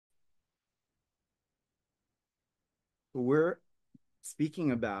We're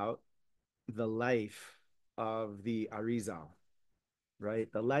speaking about the life of the Arizal,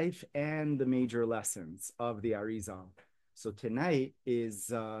 right? The life and the major lessons of the Arizal. So tonight is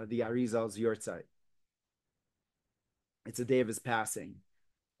the Arizal's Yortzeit. It's a day of his passing.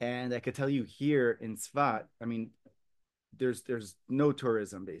 And I could tell you here in Tzfat, I mean, there's no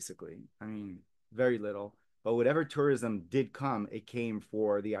tourism basically. I mean, very little. But whatever tourism did come, it came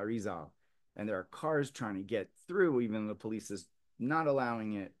for the Arizal. And there are cars trying to get through, even though the police is not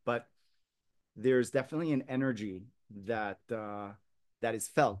allowing it. But there's definitely an energy that is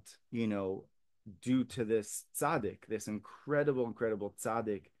felt, due to this tzaddik, this incredible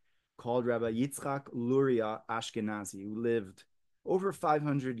tzaddik called Rabbi Yitzchak Luria Ashkenazi, who lived over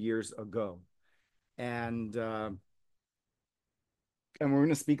 500 years ago, and we're going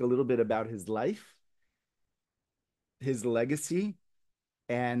to speak a little bit about his life, his legacy,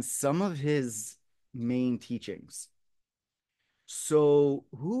 and some of his main teachings. So,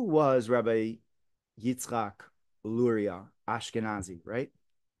 who was Rabbi Yitzchak Luria Ashkenazi, right?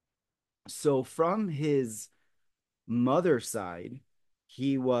 So from his mother's side,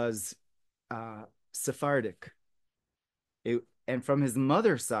 he was Sephardic. And from his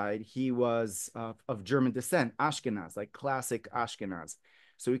mother's side, he was of German descent, Ashkenaz, like classic Ashkenaz.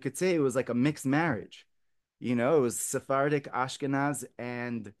 So we could say it was like a mixed marriage. It was Sephardic Ashkenaz,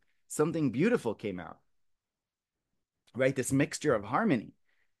 and something beautiful came out, right? This mixture of harmony.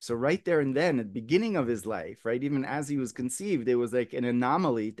 So right there and then, at the beginning of his life, right, even as he was conceived, it was like an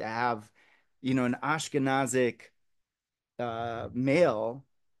anomaly to have, an Ashkenazic male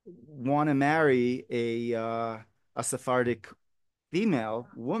want to marry a Sephardic female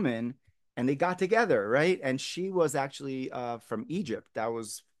woman, and they got together, right? And she was actually from Egypt. That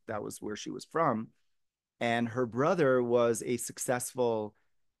was where she was from, and her brother was a successful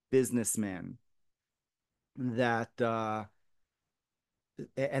businessman that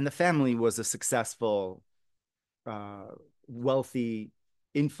and the family was a successful, uh, wealthy,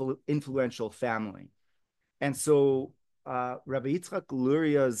 influential family. And so Rabbi Yitzchak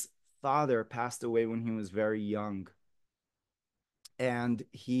Luria's father passed away when he was very young. And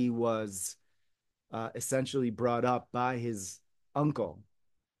he was essentially brought up by his uncle,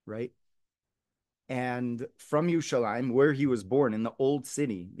 right? And from Yerushalayim, where he was born in the old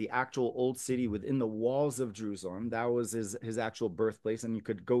city, the actual old city within the walls of Jerusalem, that was his actual birthplace. And you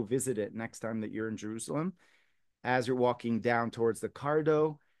could go visit it next time that you're in Jerusalem. As you're walking down towards the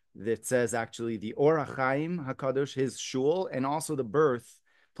Cardo, that says actually the Orach Chaim Hakadosh, his shul, and also the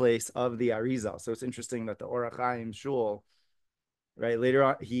birthplace of the Arizal. So it's interesting that the Orach Chaim shul, right, later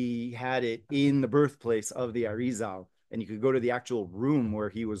on he had it in the birthplace of the Arizal, and you could go to the actual room where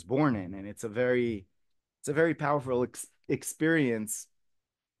he was born in, and it's a very powerful experience.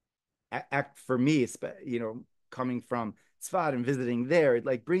 Act for me, coming from Tzfat and visiting there, it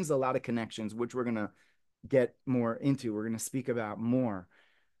like brings a lot of connections, which we're gonna get more into. We're gonna speak about more.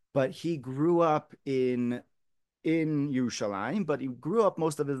 But he grew up in Yerushalayim, but he grew up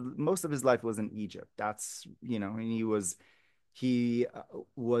most of his life was in Egypt. That's and he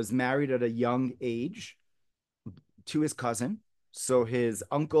was married at a young age to his cousin, so his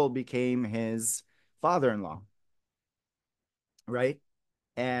uncle became his father-in-law, right?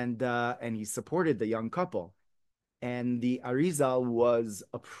 And he supported the young couple. And the Arizal was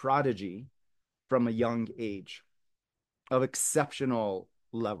a prodigy from a young age of exceptional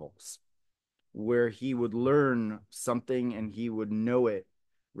levels, where he would learn something and he would know it,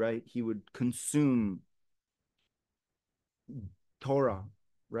 right? He would consume Torah,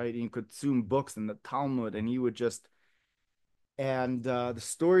 right? He could consume books and the Talmud, and he would just. And the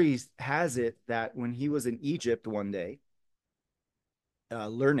story has it that when he was in Egypt one day,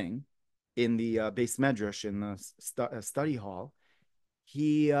 learning in the base medrash in the study hall,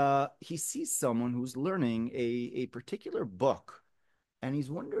 he sees someone who's learning a particular book, and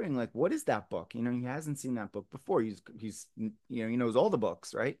he's wondering like, what is that book? He hasn't seen that book before. He's he knows all the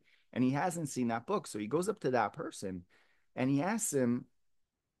books, right? And he hasn't seen that book, so he goes up to that person, and he asks him,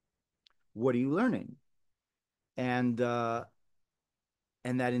 "What are you learning?" And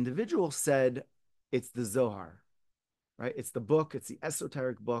that individual said, "It's the Zohar, right? It's the book. It's the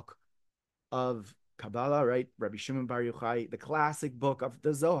esoteric book of Kabbalah, right? Rabbi Shimon Bar Yochai, the classic book of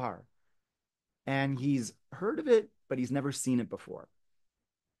the Zohar." And he's heard of it, but he's never seen it before.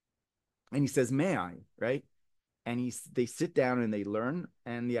 And he says, "May I?" Right? And they sit down and they learn,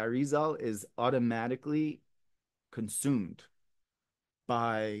 and the Arizal is automatically consumed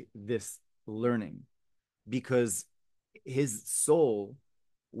by this learning, because his soul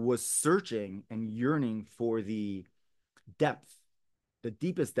was searching and yearning for the depth, the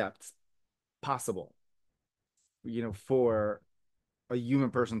deepest depths possible. for a human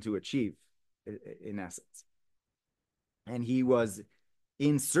person to achieve, in essence. And he was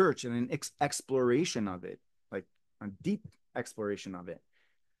in search and an exploration of it, like a deep exploration of it.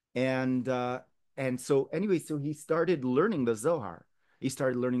 And so anyway, so he started learning the Zohar. He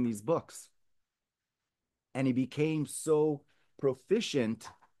started learning these books, and he became so proficient,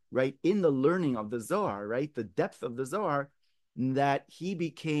 right, in the learning of the Zohar, right, the depth of the Zohar, that he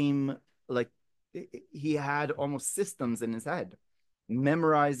became like, he had almost systems in his head,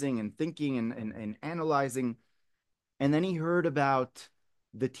 memorizing and thinking and analyzing. And then he heard about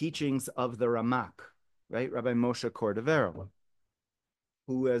the teachings of the Ramak, right, Rabbi Moshe Cordovero,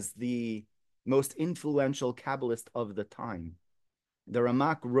 who was the most influential Kabbalist of the time. The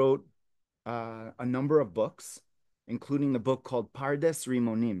Ramak wrote a number of books, including the book called Pardes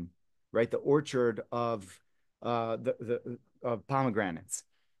Rimonim, right, the orchard the of pomegranates,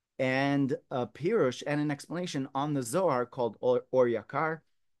 and a pirush and an explanation on the Zohar called Or Yakar.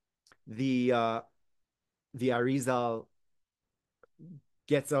 The Arizal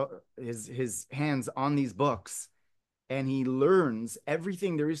gets his hands on these books, and he learns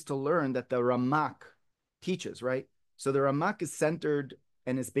everything there is to learn that the Ramak teaches, right? So the Ramak is centered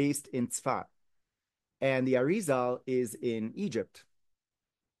and is based in Tzfat, and the Arizal is in Egypt.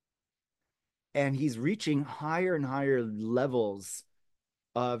 And he's reaching higher and higher levels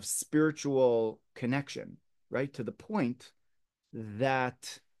of spiritual connection, right? To the point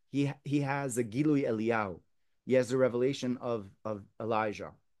that he has a Gilui Eliyahu. He has a revelation of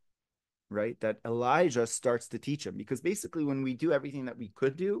Elijah, right? That Elijah starts to teach him, because basically when we do everything that we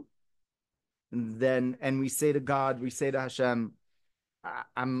could do, then and we say to God, we say to Hashem,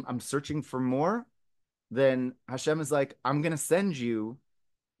 I'm searching for more, then Hashem is like, I'm gonna send you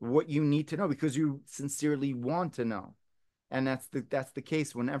what you need to know because you sincerely want to know. And that's the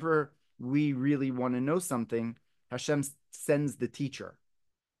case. Whenever we really want to know something, Hashem sends the teacher.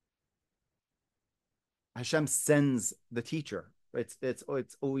 Hashem sends the teacher. It's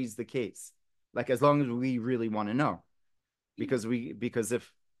always the case. Like, as long as we really want to know. Because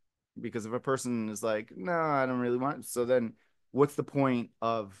if a person is like, no, I don't really want, so then what's the point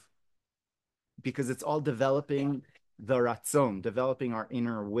of, because it's all developing the ratzon, developing our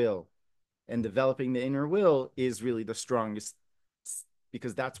inner will. And developing the inner will is really the strongest,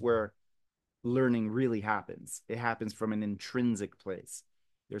 because that's where learning really happens. It happens from an intrinsic place.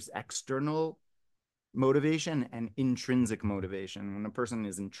 There's external motivation and intrinsic motivation. When a person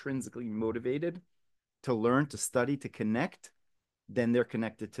is intrinsically motivated to learn, to study, to connect, then they're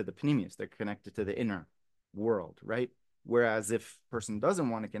connected to the pneumius, they're connected to the inner world, right? Whereas if a person doesn't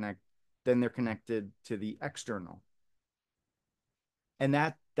want to connect, then they're connected to the external. And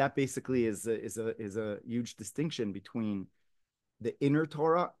that basically is a huge distinction between the inner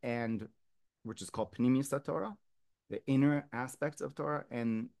Torah, and which is called pneumius Torah, the inner aspects of Torah,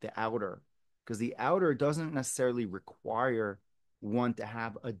 and the outer, because the outer doesn't necessarily require one to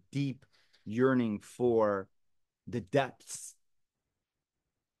have a deep yearning for the depths,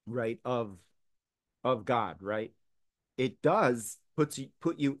 right, of God, right? It does put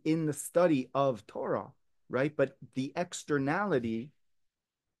you in the study of Torah, right? But the externality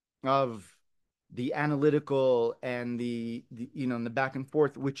of the analytical and the back and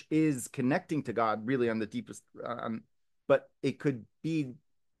forth, which is connecting to God really on the deepest, but it could be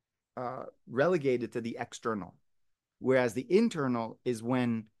relegated to the external, whereas the internal is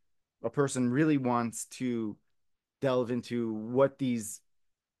when a person really wants to delve into what these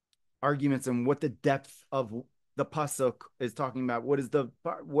arguments and what the depth of the pasuk is talking about. What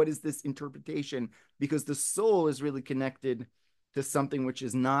is this interpretation? Because the soul is really connected to something which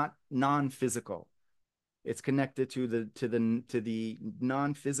is not non-physical. It's connected to the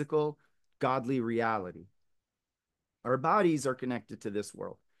non-physical godly reality. Our bodies are connected to this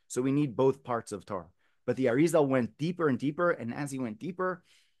world, so we need both parts of Torah. But the Arizal went deeper and deeper, and as he went deeper,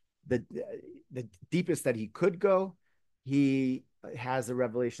 the deepest that he could go, he has a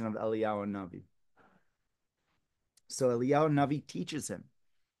revelation of Eliyahu Navi. So Eliyahu Navi teaches him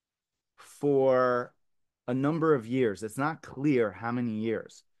for a number of years. It's not clear how many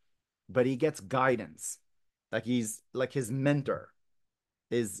years, but he gets guidance. Like, he's like, his mentor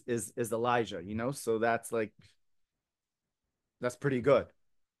is Elijah, So that's pretty good.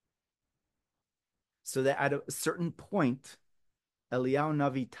 So that at a certain point, Eliyahu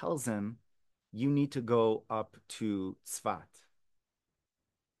Navi tells him, you need to go up to Tzfat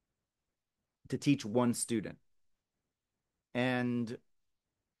to teach one student. And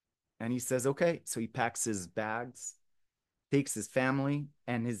he says, okay. So he packs his bags, takes his family,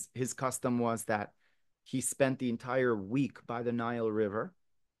 and his custom was that he spent the entire week by the Nile River,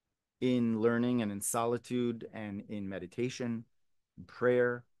 in learning and in solitude and in meditation, and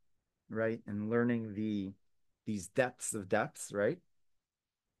prayer, right? And learning these depths of depths, right?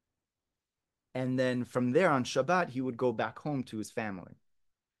 And then from there on Shabbat, he would go back home to his family,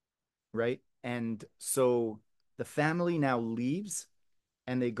 right? And so the family now leaves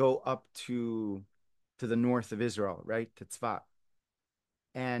and they go up to the north of Israel, right? To Tzfat.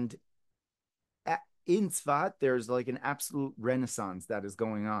 And in Tzfat, there's like an absolute renaissance that is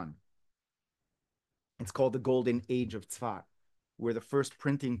going on. It's called the Golden Age of Tzfat, where the first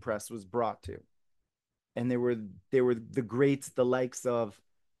printing press was brought to. And there were the greats, the likes of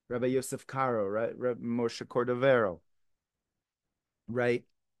Rabbi Yosef Karo, right? Rabbi Moshe Cordovero, right?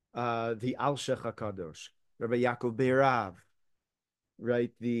 The Alshech HaKadosh, Rabbi Yaakov Beirav,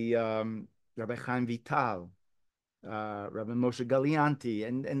 right? The Rabbi Chaim Vital, Rabbi Moshe Galianti,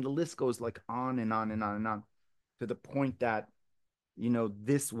 and the list goes like on and on and on and on to the point that,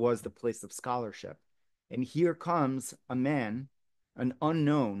 this was the place of scholarship. And here comes a man, an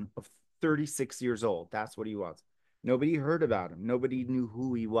unknown of 36 years old. That's what he was. Nobody heard about him. Nobody knew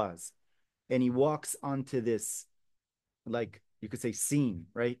who he was. And he walks onto this, like, you could say scene,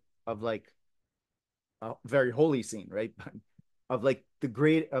 right? Of like a very holy scene, right? Of like the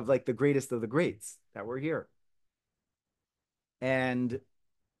greatest of the greats that were here. And,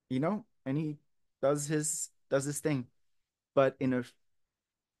 and he does his thing. But in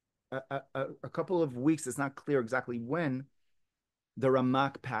a couple of weeks, it's not clear exactly when, the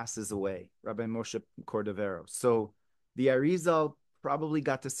Ramak passes away, Rabbi Moshe Cordovero. So the Arizal probably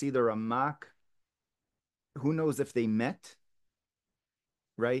got to see the Ramak. Who knows if they met,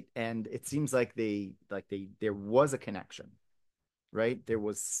 right? And it seems like there was a connection, right? There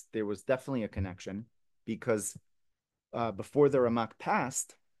was definitely a connection because before the Ramak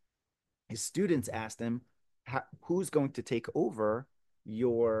passed, his students asked him, "Who's going to take over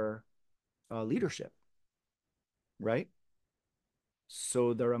your leadership?" Right?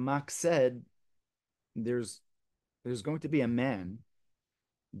 So the Ramak said, "There's going to be a man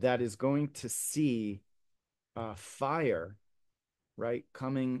that is going to see fire, right,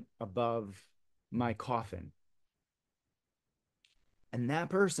 coming above my coffin, and that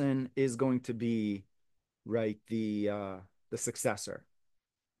person is going to be, right, the successor."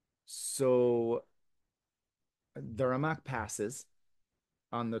 So the Ramak passes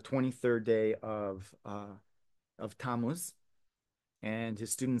on the 23rd day of Tammuz, and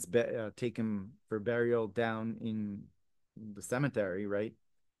his students take him for burial down in the cemetery, right,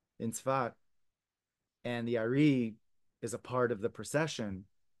 in Tzfat. And the Ari is a part of the procession,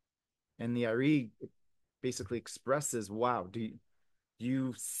 and the Ari basically expresses, "Wow, do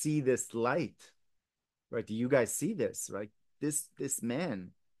you see this light? Right? Do you guys see this? Right? This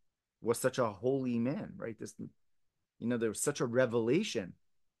man was such a holy man, right? There was such a revelation."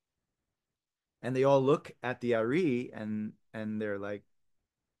 And they all look at the Ari and they're like,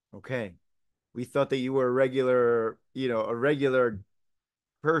 "Okay, we thought that you were a regular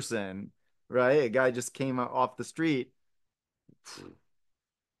person, right? A guy just came off the street."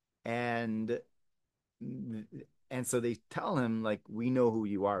 And so they tell him, like, "We know who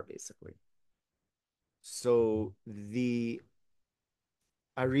you are," basically. So the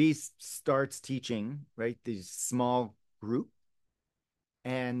Ari starts teaching, right, the small group,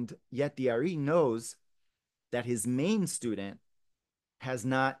 and yet the Ari knows that his main student has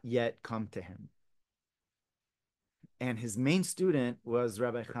not yet come to him. And his main student was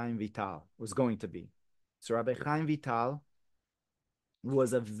Rabbi Chaim Vital, was going to be. So Rabbi Chaim Vital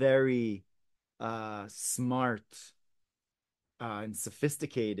was a very smart and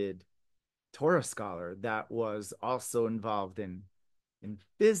sophisticated Torah scholar that was also involved in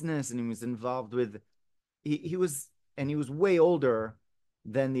business, and he was involved with he was way older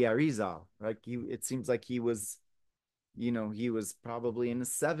than the Arizal. Like, it seems like he was probably in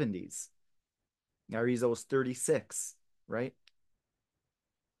his 70s. Arizal was 36, right?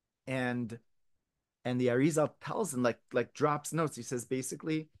 And the Arizal tells him, like drops notes. He says,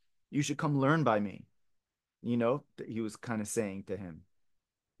 basically, "You should come learn by me." He was kind of saying to him.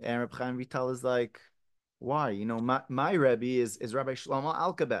 And Rabbi Chaim Vital is like, "Why? My Rebbe is Rabbi Shlomo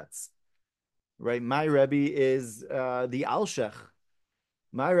Alkabetz, right? My Rebbe is the Alshech.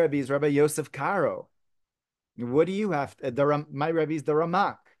 My Rebbe is Rabbi Yosef Karo. What do you have my Rebbe is the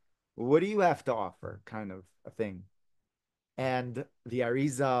Ramak. What do you have to offer?" Kind of a thing. And the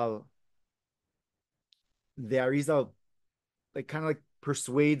Arizal like kind of like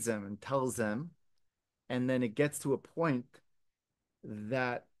persuades him and tells him, and then it gets to a point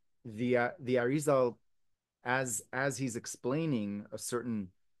that the Arizal, as he's explaining a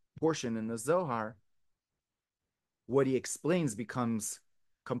certain portion in the Zohar, what he explains becomes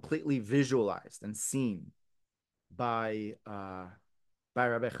completely visualized and seen by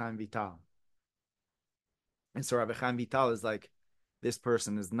Rabbi Chaim Vital. And so Rabbi Chaim Vital is like, this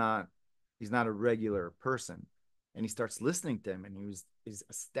person is not, he's not a regular person. And he starts listening to him, and is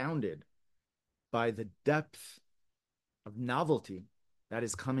astounded by the depth of novelty that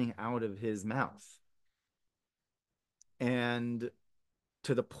is coming out of his mouth. And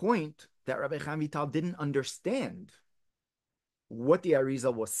to the point that Rabbi Chaim Vital didn't understand what the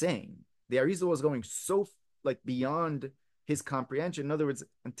Arizal was saying. The Arizal was going so like beyond his comprehension. In other words,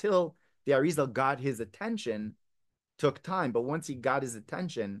 until the Arizal got his attention, took time. But once he got his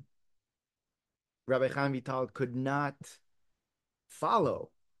attention, Rabbi Chaim Vital could not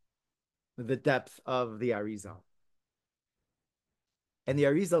follow the depth of the Arizal. And the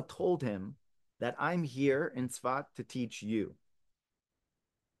Arizal told him that I'm here in Tzfat to teach you.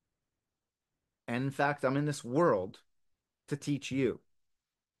 And in fact, I'm in this world to teach you.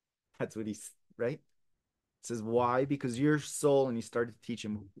 That's what he's, right? It says, why? Because your soul, and he started to teach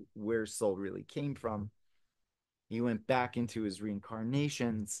him where soul really came from. He went back into his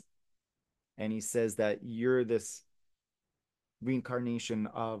reincarnations, and he says that you're this reincarnation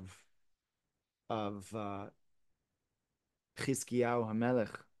of Chizkiyahu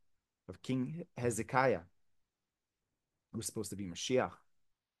HaMelech, of King Hezekiah, who's supposed to be Mashiach.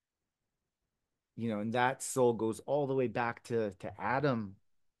 And that soul goes all the way back to Adam.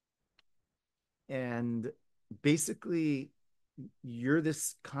 And basically, you're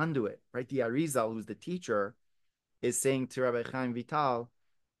this conduit, right? The Arizal, who's the teacher, is saying to Rabbi Chaim Vital,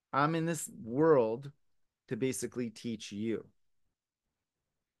 I'm in this world to basically teach you.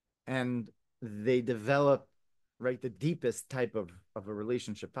 And they develop, right, the deepest type of a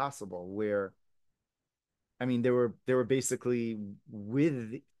relationship possible, where, I mean, they were basically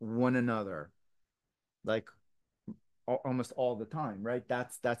with one another, like almost all the time, right?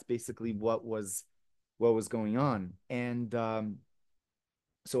 That's basically what was going on. And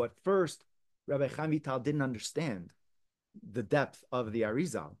so at first, Rabbi Chaim Vital didn't understand the depth of the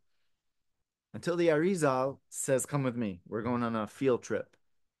Arizal until the Arizal says, come with me, we're going on a field trip.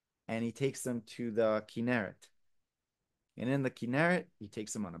 And he takes them to the Kinneret. And in the Kinneret, he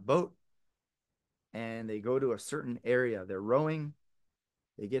takes them on a boat, and they go to a certain area. They're rowing,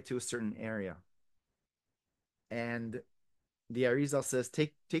 they get to a certain area. And the Arizal says,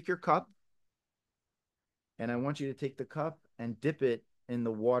 take your cup, and I want you to take the cup and dip it in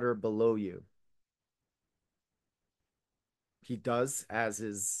the water below you. He does as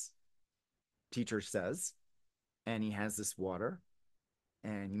his teacher says, and he has this water,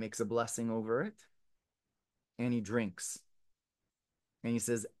 and he makes a blessing over it, and he drinks. And he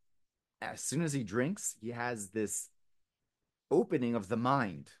says, as soon as he drinks, he has this opening of the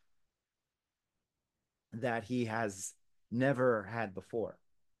mind that he has never had before.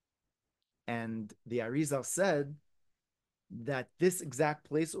 And the Arizal said that this exact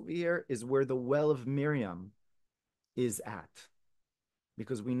place over here is where the well of Miriam is at.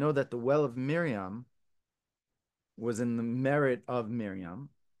 Because we know that the well of Miriam was in the merit of Miriam,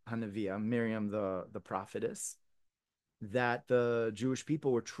 Hanaviah, Miriam the prophetess, that the Jewish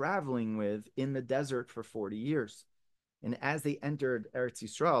people were traveling with in the desert for 40 years. And as they entered Eretz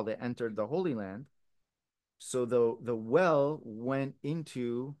Yisrael, they entered the Holy Land. So the well went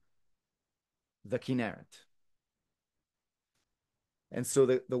into the Kinneret. And so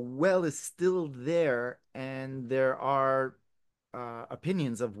the well is still there, and there are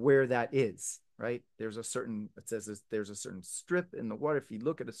opinions of where that is, right? It says there's a certain strip in the water. If you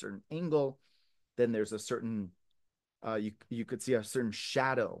look at a certain angle, then there's a certain, you could see a certain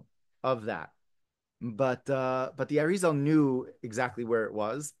shadow of that. But the Arizal knew exactly where it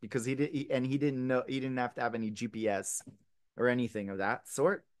was, because he didn't have to have any GPS or anything of that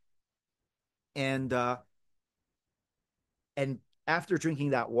sort. And after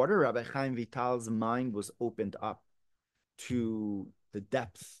drinking that water, Rabbi Chaim Vital's mind was opened up to the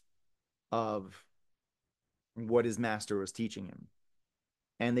depth of what his master was teaching him.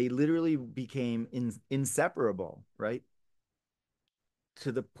 And they literally became inseparable, right?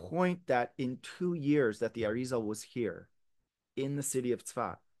 To the point that in 2 years that the Arizal was here in the city of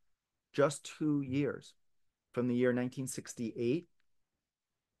Tzfat, just 2 years, from the year 1968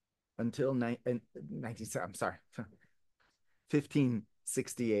 until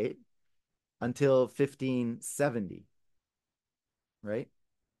 1568 until 1570, right?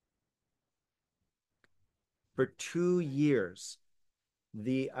 For 2 years,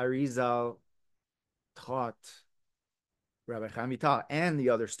 the Arizal taught Rabbi Chaim Vital and the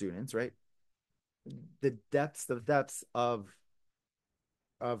other students, right, the depths of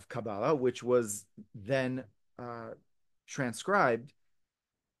Kabbalah, which was then transcribed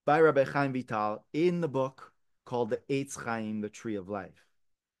by Rabbi Chaim Vital in the book called the Eitz Chaim, the Tree of Life.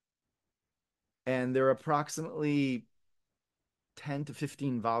 And there are approximately 10 to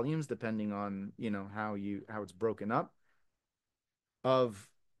 15 volumes, depending on, how it's broken up, of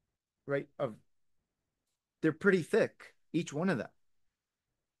right of they're pretty thick, each one of them.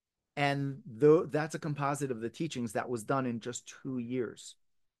 And though that's a composite of the teachings that was done in just 2 years,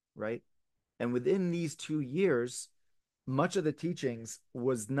 right? And within these 2 years, much of the teachings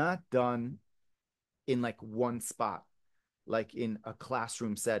was not done in like one spot, like in a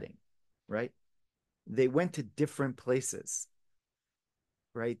classroom setting, right? They went to different places,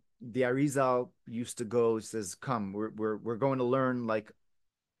 right? The Arizal used to go, says, "Come, we're going to learn like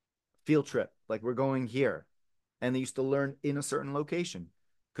field trip, like we're going here," and they used to learn in a certain location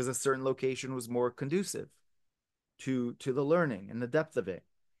because a certain location was more conducive to the learning and the depth of it,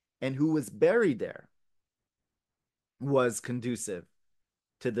 and who was buried there was conducive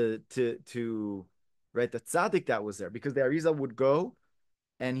to right, the tzaddik that was there, because the Arizal would go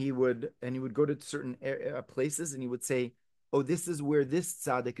and he would go to certain places and he would say, "Oh, this is where this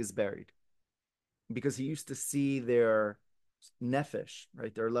tzaddik is buried," because he used to see their nefesh,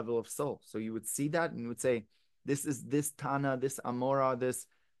 right, their level of soul. So you would see that and you would say, "This is this Tana, this Amora, this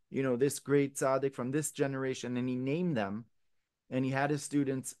great tzaddik from this generation," and he named them, and he had his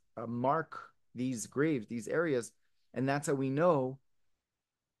students mark these graves, these areas, and that's how we know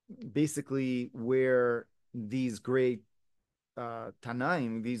basically where these great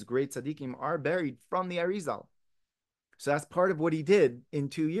Tanaim, these great tzaddikim, are buried from the Arizal. So that's part of what he did in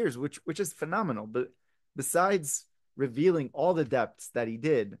 2 years, which is phenomenal. But besides revealing all the depths that he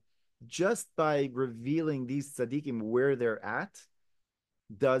did, just by revealing these tzaddikim where they're at,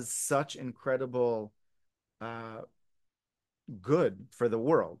 does such incredible uh, good for the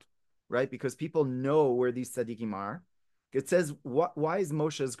world, right? Because people know where these tzaddikim are. It says, why is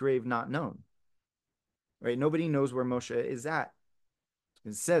Moshe's grave not known? Right? Nobody knows where Moshe is at.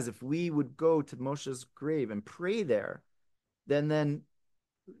 It says if we would go to Moshe's grave and pray there, then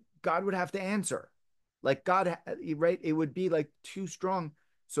God would have to answer. Like God, right? It would be like too strong.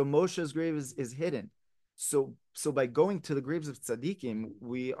 So Moshe's grave is hidden. So by going to the graves of tzaddikim,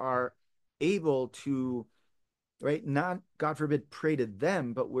 we are able to, right, not, God forbid, pray to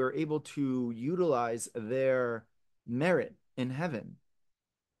them, but we're able to utilize their merit in heaven.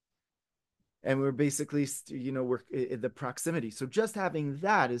 And we're basically, we're in the proximity. So just having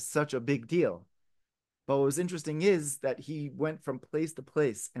that is such a big deal. But what was interesting is that he went from place to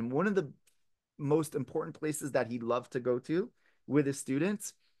place. And one of the most important places that he loved to go to with his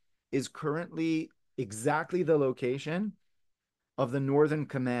students is currently exactly the location of the Northern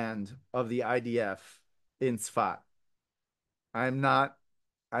Command of the IDF in Tzfat. I'm not,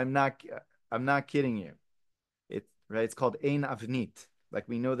 I'm not, I'm not kidding you. It's right. It's called Ein Avnit. Like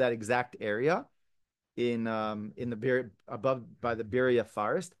we know that exact area in the above by the Beria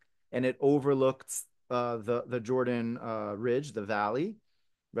forest, and it overlooks the Jordan Ridge, the valley.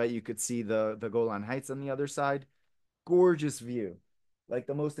 Right, you could see the Golan Heights on the other side. Gorgeous view, like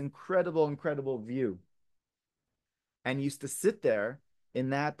the most incredible view. And used to sit there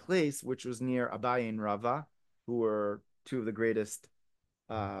in that place, which was near Abaye and Rava, who were two of the greatest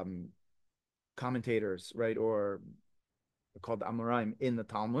um, commentators, right, or called the Amoraim in the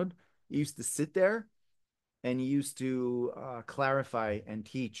Talmud. He used to sit there and he used to clarify and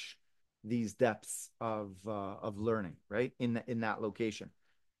teach these depths of learning, right, in that location.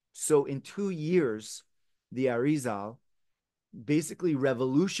 So in 2 years, the Arizal basically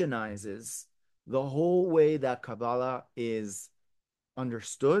revolutionizes the whole way that Kabbalah is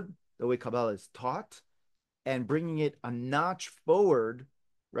understood, the way Kabbalah is taught, and bringing it a notch forward,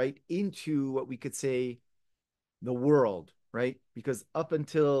 right, into what we could say the world, right? Because up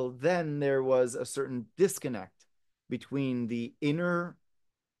until then, there was a certain disconnect between the inner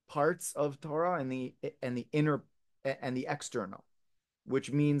parts of Torah and the inner and the external,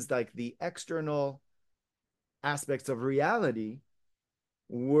 which means like the external aspects of reality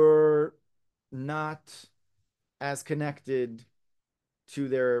were not as connected to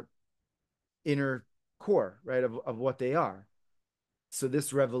their inner core, right, of what they are. So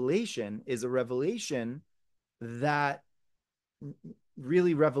this revelation is a revelation that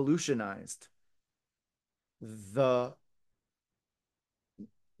really revolutionized the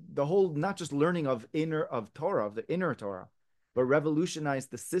whole, not just learning of Torah, of the inner Torah, but revolutionized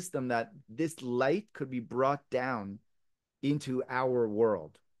the system that this light could be brought down into our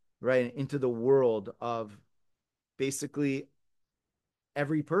world, right? Into the world of basically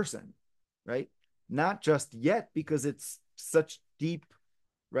every person, right? Not just yet because it's such deep,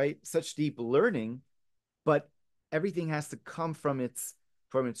 right? Such deep learning, but everything has to come from its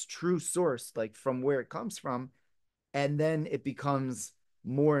from its true source, like from where it comes from, and then it becomes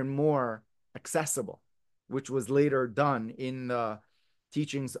more and more accessible, which was later done in the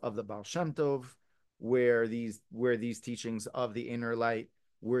teachings of the Baal Shem Tov, where these teachings of the inner light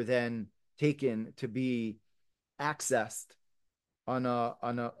were then taken to be accessed on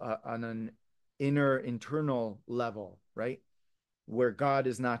an inner internal level, right? Where God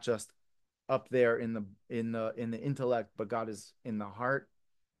is not just up there in the intellect, but God is in the heart.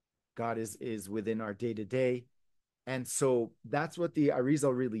 God is within our day to day. And so that's what the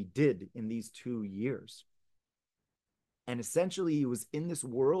Arizal really did in these 2 years. And essentially, he was in this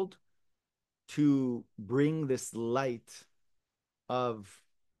world to bring this light of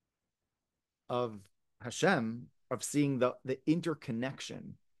of Hashem, of seeing the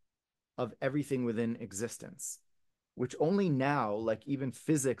interconnection of everything within existence, which only now, like even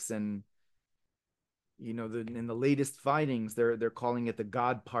physics and in the latest findings, they're calling it the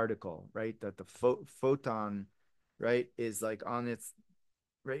God particle, right? That the photon, right, is like on its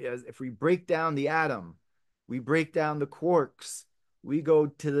right. As if we break down the atom, we break down the quarks, we go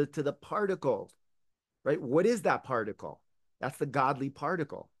to the particle, right? What is that particle? That's the godly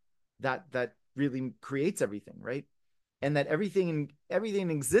particle that really creates everything, right? And that everything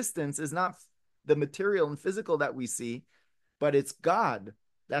in existence is not the material and physical that we see, but it's God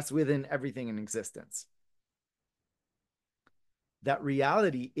that's within everything in existence. That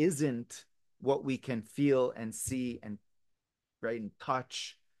reality isn't what we can feel and see and right and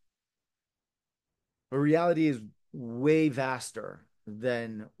touch. But reality is way vaster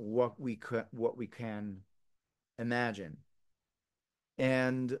than what we can imagine.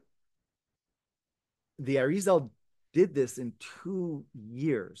 And the Arizal did this in 2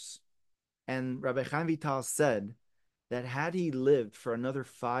 years. And Rabbi Chaim Vital said that had he lived for another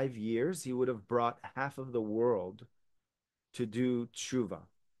 5 years, he would have brought half of the world to do tshuva.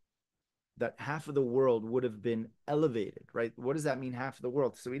 That half of the world would have been elevated, right? What does that mean, half of the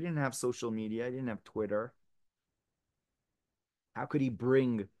world? So he didn't have social media, he didn't have Twitter. How could he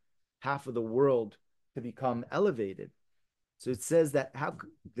bring half of the world to become elevated? So it says that how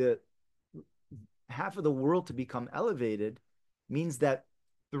the half of the world to become elevated means that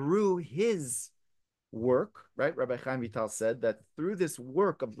through his work, right? Rabbi Chaim Vital said that through this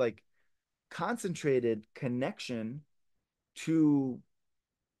work of like concentrated connection to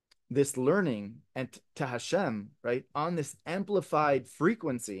this learning and to Hashem, right, on this amplified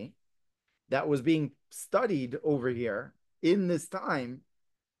frequency that was being studied over here in this time,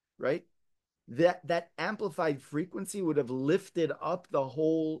 right? That amplified frequency would have lifted up the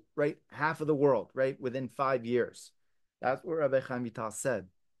whole, right, half of the world, right, within 5 years. That's what Rabbi Chaim Vital said.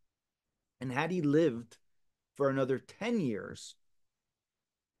 And had he lived for another 10 years,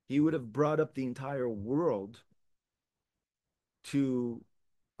 he would have brought up the entire world to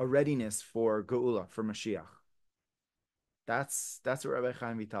a readiness for Geula, for Mashiach. That's what Rabbi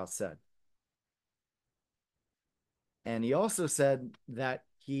Chaim Vital said. And he also said that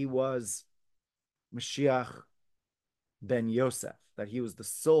he was Mashiach ben Yosef, that he was the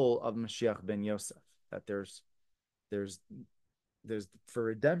soul of Mashiach ben Yosef, that there's for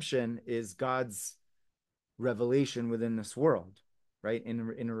redemption is God's revelation within this world, right? In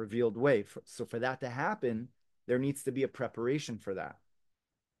a revealed way. So for that to happen, there needs to be a preparation for that.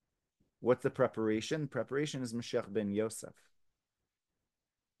 What's the preparation? Preparation is Mashiach ben Yosef.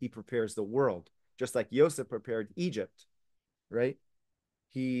 He prepares the world, just like Yosef prepared Egypt, right?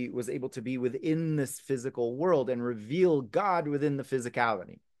 He was able to be within this physical world and reveal God within the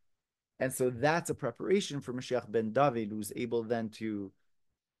physicality. And so that's a preparation for Mashiach ben David, who's able then to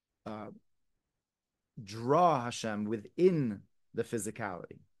draw Hashem within the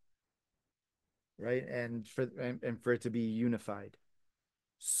physicality, right? And for it to be unified.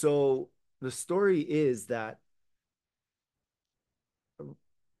 So the story is that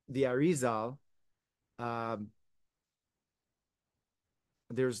the Arizal,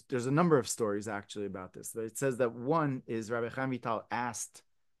 there's a number of stories actually about this. It says that one is Rabbi Chaim Vital asked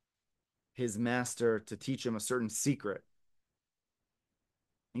his master to teach him a certain secret.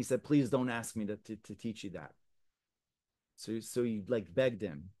 He said, "Please don't ask me to teach you that." So he like begged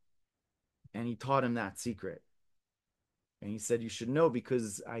him, and he taught him that secret. And he said, "You should know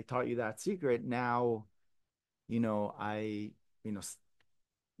because I taught you that secret. Now, I,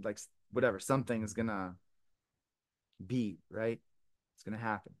 like whatever, something is gonna be right. It's gonna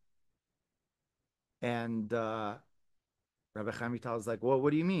happen." And Rabbi Chaim Vital is like, "Well,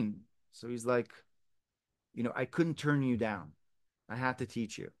 what do you mean?" So he's like, "I couldn't turn you down. I had to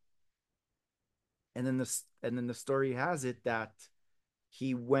teach you." And then the story has it that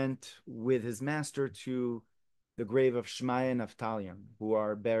he went with his master to the grave of Shmaya and Avtalion, who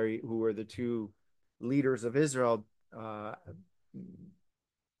were the two leaders of Israel,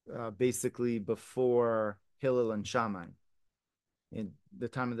 basically before Hillel and Shammai, in the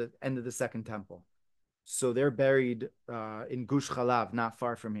time of the end of the Second Temple. So they're buried in Gush Chalav, not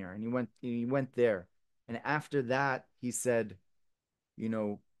far from here. And he went there. And after that, he said,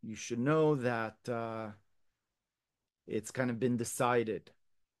 you should know that it's kind of been decided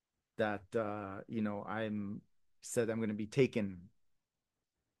that I'm going to be taken,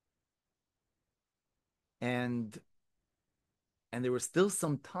 and there was still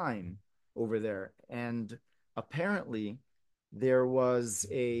some time over there, and apparently there was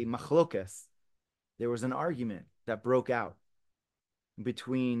a machlokes, there was an argument that broke out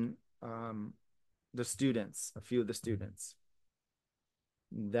between the students, a few of the students,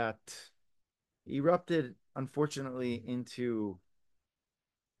 that erupted, unfortunately, into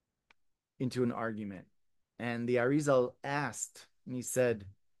an argument. And the Arizal asked, and he said,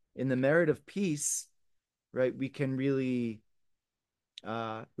 in the merit of peace, right, we can really,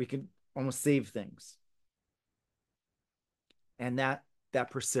 we can almost save things. And that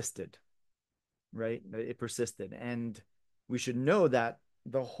persisted, right? It persisted. And we should know that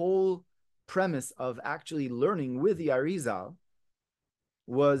the whole premise of actually learning with the Arizal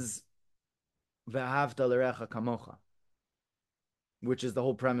was V'ahavta l'recha kamocha, which is the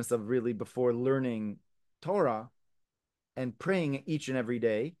whole premise of really before learning Torah and praying each and every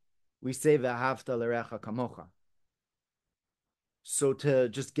day, we say V'ahavta l'recha kamocha. So to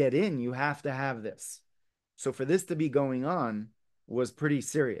just get in, you have to have this. So for this to be going on was pretty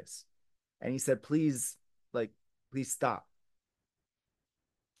serious. And he said, please stop.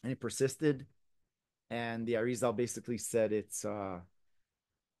 And it persisted. And the Arizal basically said it's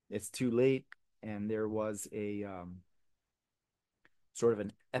too late. And there was a sort of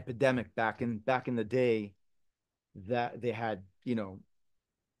an epidemic back in the day, that they had,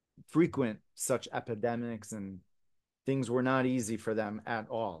 frequent such epidemics, and things were not easy for them at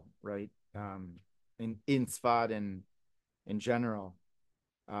all, right? In Tzfat and in general,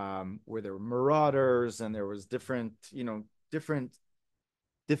 where there were marauders and there was different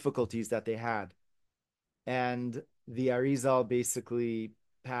difficulties that they had. And the Arizal basically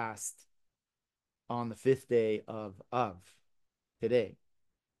passed on the 5th day of today,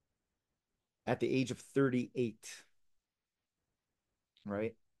 at the age of 38,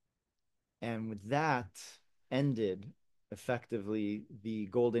 right? And with that ended effectively the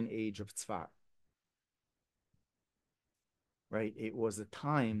golden age of Tzfat, right? It was a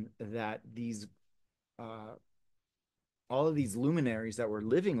time that these all of these luminaries that were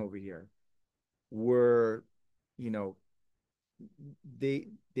living over here were, they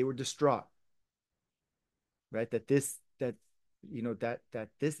were distraught, right? That this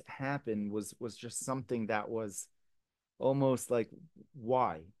happened was just something that was almost like,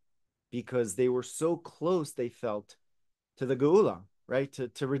 why? Because they were so close, they felt, to the Geula, right?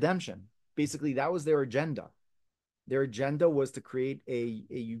 To redemption. Basically, that was their agenda. Their agenda was to create a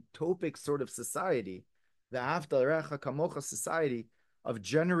utopic sort of society, the Avta Recha Kamocha society, of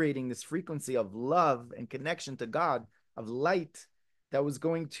generating this frequency of love and connection to God, of light that was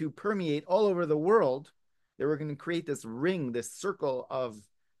going to permeate all over the world. They were going to create this ring, this circle of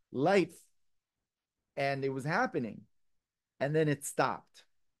light, and it was happening. And then it stopped.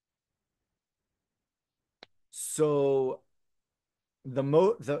 So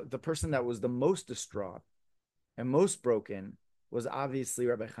the person that was the most distraught and most broken was obviously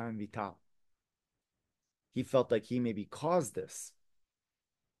Rabbi Chaim Vital. He felt like he maybe caused this,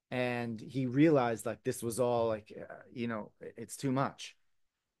 and he realized like this was all like, it's too much.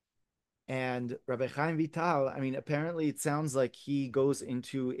 And Rabbi Chaim Vital, I mean, apparently it sounds like he goes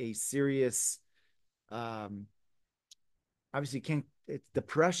into a serious, obviously can't, it's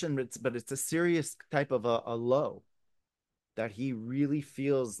depression, but it's a serious type of a low, that he really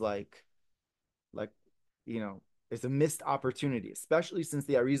feels like, like, it's a missed opportunity, especially since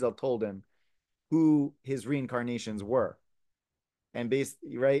the Arizal told him who his reincarnations were. And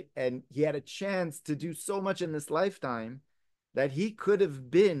basically, right, and he had a chance to do so much in this lifetime, that he could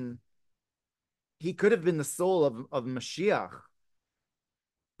have been the soul of Mashiach.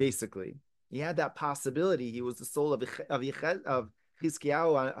 Basically, he had that possibility. He was the soul of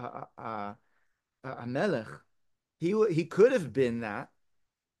Chizkiyahu Amelech. He could have been that,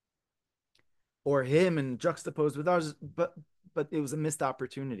 or him, and juxtaposed with ours, but it was a missed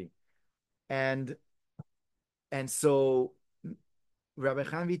opportunity. And so Rabbi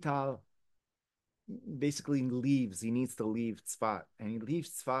Chaim Vital basically leaves. He needs to leave Tzfat, and he leaves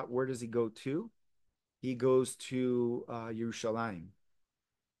Tzfat. Where does he go to? He goes to Yerushalayim.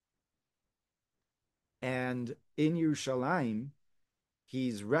 And in Yerushalayim,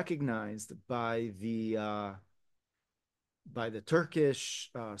 he's recognized by the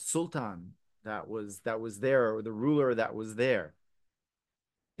Turkish Sultan that was there, or the ruler that was there,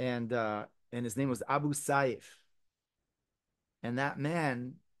 and his name was Abu Saif, and that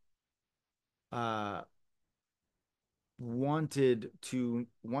man uh, wanted to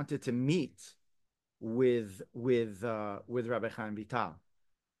meet with Rabbi Chaim Vital,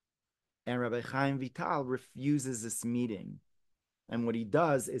 and Rabbi Chaim Vital refuses this meeting. And what he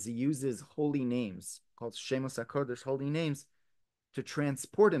does is he uses holy names called Shemos HaKodesh, holy names, to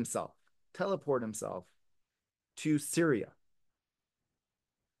transport himself, teleport himself to Syria,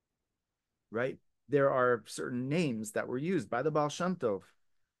 right? There are certain names that were used by the Baal Shem Tov,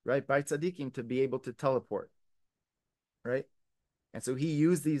 right? By tzaddikim to be able to teleport, right? And so he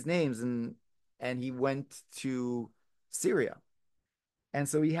used these names and he went to Syria. And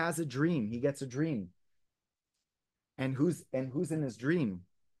so he has a dream. He gets a dream. And who's in his dream?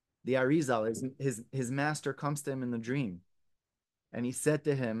 The Arizal, his master comes to him in the dream. And he said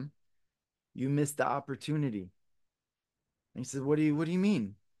to him, "You missed the opportunity." And he said, What do you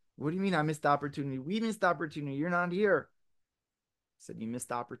mean? What do you mean I missed the opportunity? We missed the opportunity. You're not here. He said, "You missed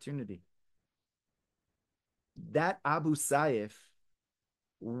the opportunity." That Abu Saif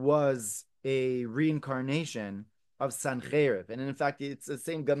was a reincarnation of Sancheiriv. And in fact, it's the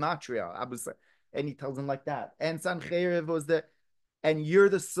same gematria, Abu Saif. And he tells him like that. And Sancheiriv was and you're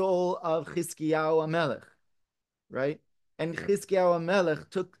the soul of Chizkiyahu HaMelech, right? And Chizkiyahu HaMelech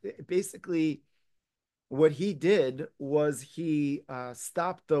took, basically, what he did was he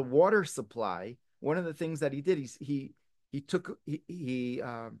stopped the water supply. One of the things that he did, he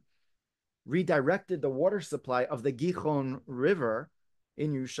redirected the water supply of the Gihon River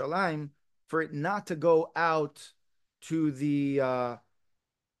in Yerushalayim for it not to go out to the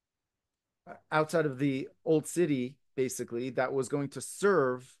outside of the old city, basically, that was going to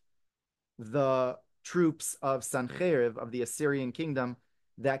serve the troops of Sancheiriv, of the Assyrian kingdom,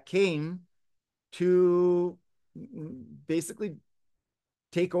 that came to basically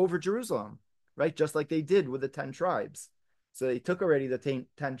take over Jerusalem, right? Just like they did with the 10 tribes. So they took already the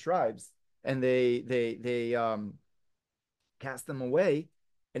 10 tribes and they cast them away.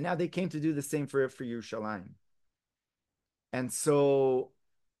 And now they came to do the same for Yerushalayim. And so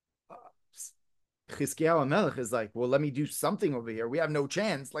Chizkiyahu HaMelech is like, well, let me do something over here. We have no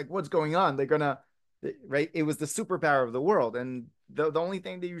chance. Like, what's going on? They're going to, right? It was the superpower of the world. And the only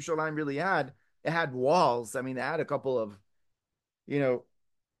thing that Yerushalayim really had, it had walls. I mean, it had a couple of,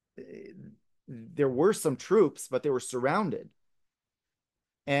 there were some troops, but they were surrounded.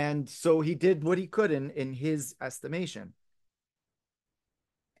 And so he did what he could in his estimation.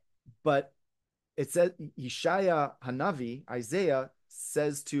 But it says Yeshaya Hanavi, Isaiah,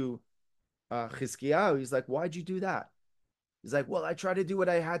 says to Chizkiyahu, he's like, "Why'd you do that?" He's like, "Well, I tried to do what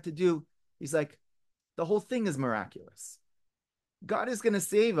I had to do." He's like, "The whole thing is miraculous. God is going to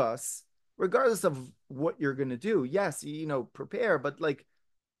save us regardless of what you're going to do. Yes, prepare, but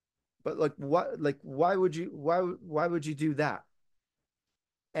what, why would you do that?"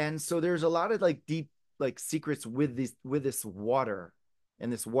 And so there's a lot of deep secrets with this water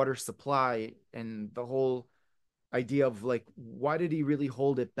and this water supply and the whole idea of why did he really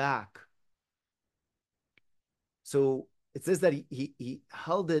hold it back? So it says that he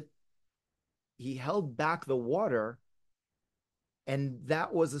held back the water, and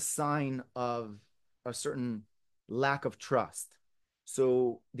that was a sign of a certain lack of trust.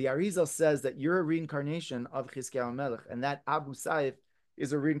 So the Arizal says that you're a reincarnation of Chizkiyahu HaMelech, and that Abu Saif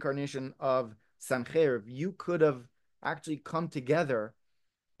is a reincarnation of Sancheiriv. You could have actually come together,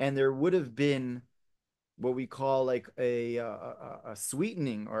 and there would have been what we call a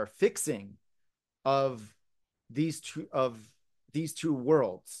sweetening or a fixing of these two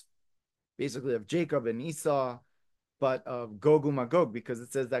worlds, basically of Jacob and Esau, but of Gog and Magog, because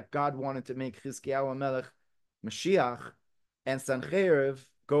it says that God wanted to make Chizkiyahu HaMelech Mashiach and Sancheiriv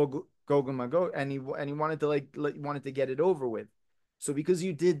Gog and Magog, and he wanted to get it over with. So because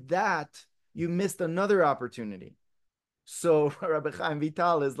you did that, you missed another opportunity. So Rabbi Chaim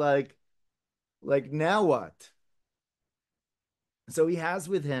Vital is like now what? So he has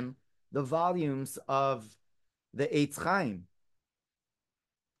with him the volumes of the Eitz Chaim.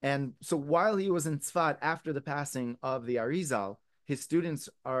 And so while he was in Tzfat after the passing of the Arizal, his students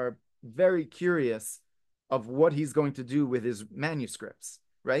are very curious of what he's going to do with his manuscripts,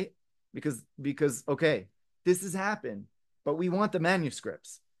 right? Because okay, this has happened, but we want the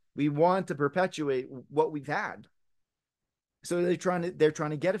manuscripts. We want to perpetuate what we've had. So they're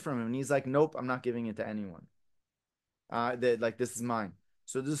trying to get it from him, and he's like, "Nope, I'm not giving it to anyone. This is mine."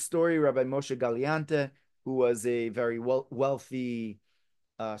 So this story, Rabbi Moshe Galiante, who was a very wealthy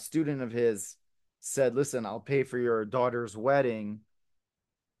student of his, said, "Listen, I'll pay for your daughter's wedding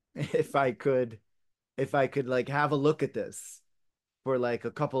if I could, like have a look at this for like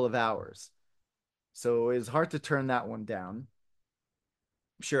a couple of hours." So it was hard to turn that one down.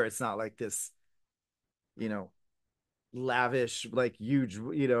 Sure, it's not like this, you know, lavish, like huge,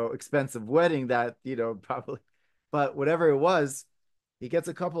 expensive wedding that, probably, but whatever it was, he gets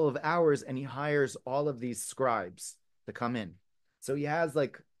a couple of hours and he hires all of these scribes to come in. So he has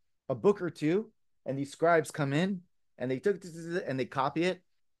like a book or two, and these scribes come in and they took and they copy it,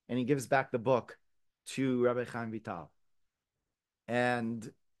 and he gives back the book to Rabbi Chaim Vital.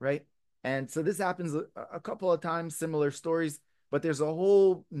 And right. And so this happens a couple of times, similar stories, but there's a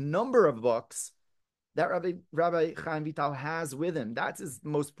whole number of books that Rabbi Chaim Vital has with him. That's his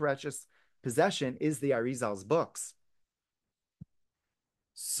most precious possession, is the Arizal's books.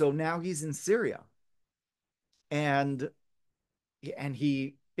 So now he's in Syria, and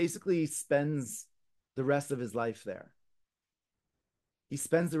he basically spends the rest of his life there. He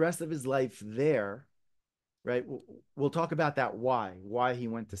spends the rest of his life there, right? We'll talk about that, why he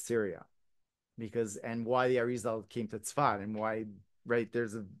went to Syria, because and why the Arizal came to Tzfat, and why, right?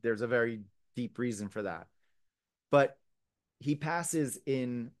 There's a very deep reason for that. But he passes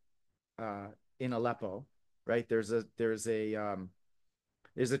in Aleppo, right? There's a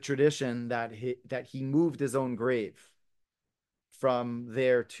tradition that he moved his own grave from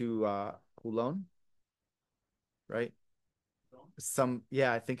there to Hulon, right?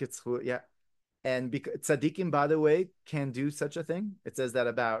 I think it's yeah. And because tzaddikim, by the way, can do such a thing. It says that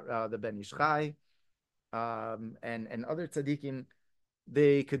about the Ben Ish Chai, and other tzaddikim.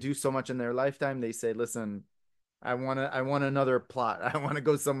 They could do so much in their lifetime. They say, "Listen, I want another plot. I want to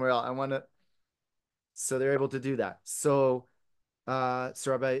go somewhere else. I want to." So they're able to do that. So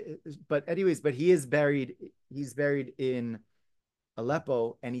Rabbi, but anyways, but he's buried in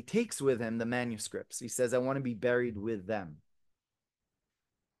Aleppo, and he takes with him the manuscripts. He says, "I want to be buried with them."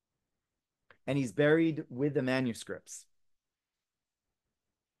 And he's buried with the manuscripts.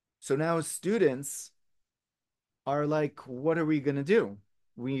 So now students are like, "What are we going to do?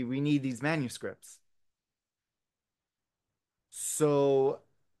 We need these manuscripts." So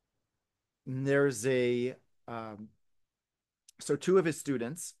there's a so two of his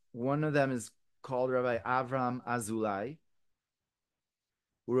students, one of them is called Rabbi Avram Azulai,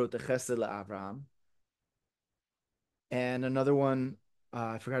 who wrote the Chesed LaAvraham, and another one,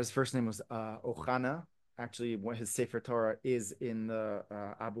 I forgot his first name, was Ochana. Actually, his Sefer Torah is in the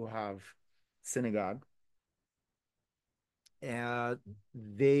Abu Hav synagogue. And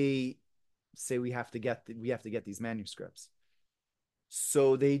they say we have to get these manuscripts.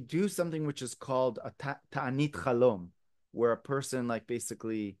 So they do something which is called a ta'anit chalom, where a person, like,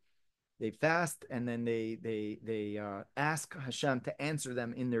 basically they fast, and then they ask Hashem to answer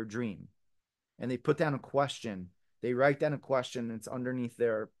them in their dream, and they put down a question. They write down a question. It's underneath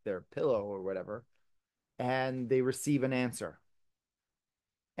their pillow or whatever, and they receive an answer.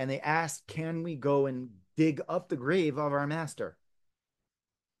 And they ask, "Can we go and dig up the grave of our master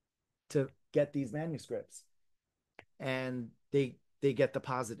to get these manuscripts?" And they get the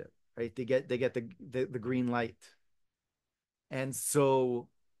positive, right? They get the green light. And so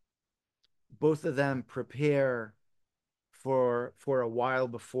both of them prepare for a while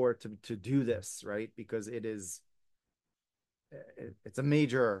before to do this, right? Because it's a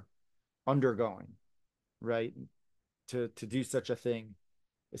major undergoing, right? To do such a thing,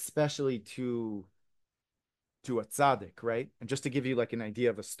 especially to a tzaddik, right? And just to give you like an idea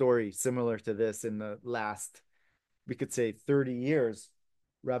of a story similar to this, in the last, we could say, 30 years,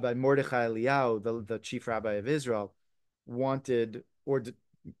 Rabbi Mordechai Eliyahu, the chief rabbi of Israel, wanted or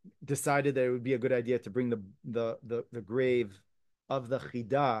decided that it would be a good idea to bring the grave of the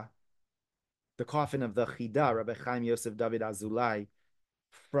Chida, the coffin of the Chida, Rabbi Chaim Yosef David Azulai,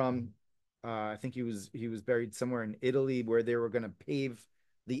 from I think he was buried somewhere in Italy, where they were going to pave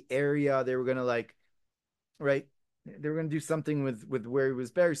the area. They were going to, like, right, they were going to do something with where he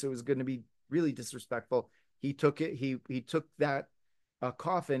was buried, so it was going to be really disrespectful. He took it. He took that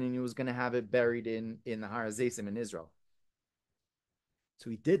coffin, and he was going to have it buried in the Har HaZeisim in Israel. So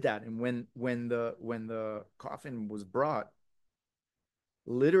he did that, and when the coffin was brought,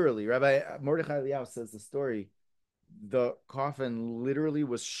 literally, Rabbi Mordechai Eliyahu says the story. The coffin literally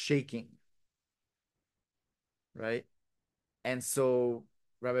was shaking, right? And so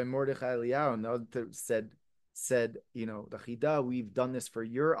Rabbi Mordechai Eliyahu said, the Chida, we've done this for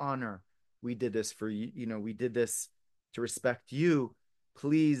your honor. We did this for you. We did this to respect you.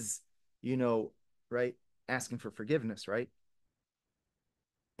 Please, right? Asking for forgiveness, right?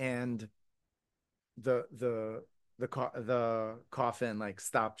 and the coffin like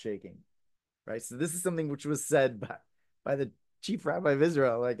stopped shaking, right? So this is something which was said by the chief rabbi of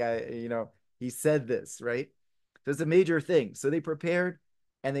Israel. Like he said this, right? So it's a major thing. So they prepared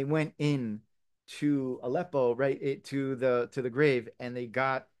and they went in to Aleppo, right, to the grave, and they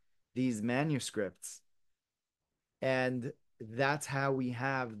got these manuscripts, and that's how we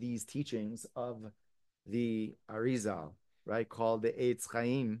have these teachings of the Arizal, right, called the Eitz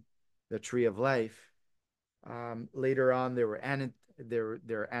Chaim, the tree of life. Later on, there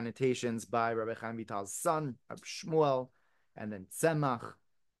were annotations by Rabbi Chaim Vital's son, Rabbi Shmuel, and then Tzemach,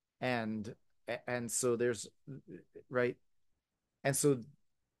 and and so there's right, and so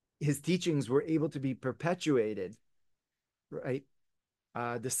his teachings were able to be perpetuated, right,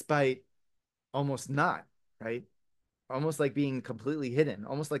 despite almost not, right, almost like being completely hidden,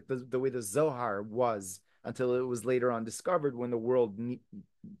 almost like the way the Zohar was until it was later on discovered when the world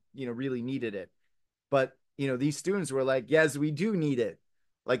really needed it. But these students were like, yes, we do need it,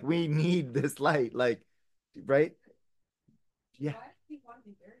 like we need this light, like, right, yeah,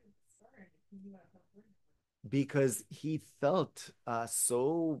 because he felt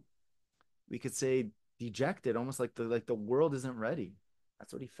so, we could say, dejected, almost like the world isn't ready.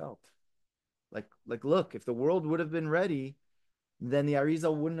 That's what he felt. Like look, if the world would have been ready, then the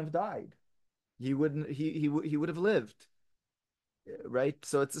Arizal wouldn't have died. He wouldn't he would have lived, right?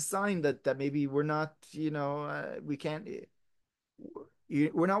 So it's a sign that maybe we're not, we can't,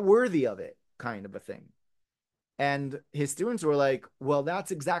 we're not worthy of it, kind of a thing. And his students were like, well,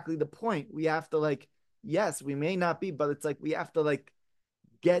 that's exactly the point. We have to, like, yes, we may not be, but it's like we have to, like,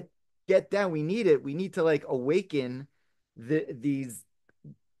 get down. We need it. We need to, like, awaken these,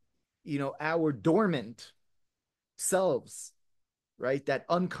 our dormant selves, right? That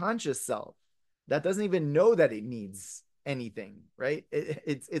unconscious self that doesn't even know that it needs anything, right?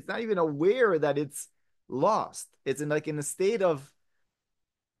 It's not even aware that it's lost. It's in a state of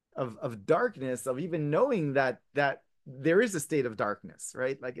darkness, of even knowing that there is a state of darkness,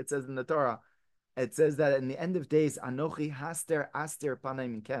 right? Like it says in the Torah, it says that in the end of days, Anochi haster aster panay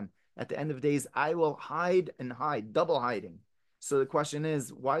minkem. At the end of days, I will hide and hide, double hiding. So the question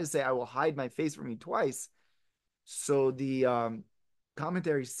is, why does it say I will hide my face from you twice? So the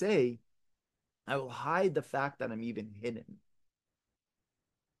commentaries say, I will hide the fact that I'm even hidden.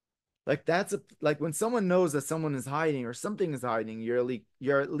 Like like when someone knows that someone is hiding or something is hiding,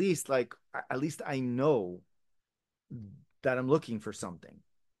 you're at least like, at least I know that I'm looking for something.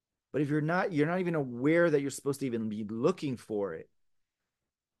 But if you're not even aware that you're supposed to even be looking for it.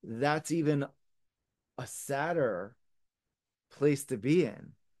 That's even a sadder place to be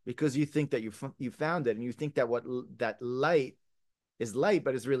in, because you think that you found it, and you think that what that light is light,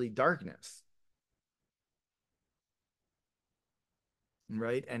 but it's really darkness,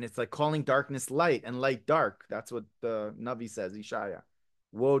 right? And it's like calling darkness light and light dark. That's what the Navi says, Ishaya.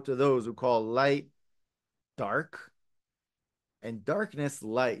 Woe to those who call light dark and darkness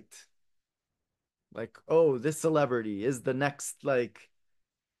light. Like, oh, this celebrity is the next, like,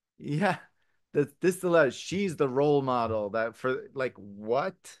 yeah, this celebrity, she's the role model that for, like,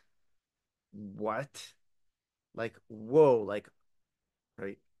 what, like, whoa, like,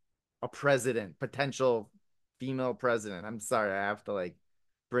 right, a president, potential female president. I'm sorry, I have to like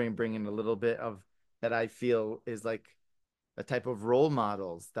bring in a little bit of that I feel is like a type of role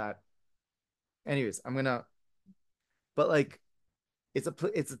models that, anyways, I'm gonna, but like it's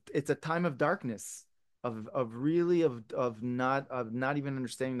a time of darkness, of really of not even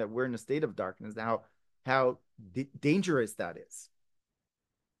understanding that we're in a state of darkness, how dangerous that is,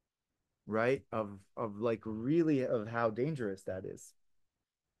 right, of like really of how dangerous that is.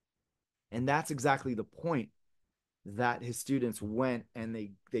 And that's exactly the point that his students went and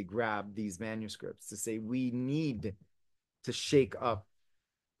they grabbed these manuscripts to say, we need to shake up,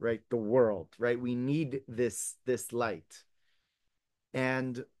 right, the world, right, we need this light.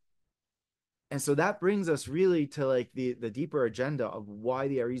 And so that brings us really to like the deeper agenda of why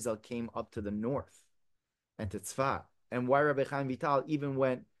the Arizal came up to the north and to Tzfat, and why Rabbi Chaim Vital even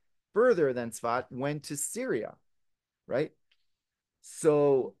went further than Tzfat, went to Syria, right?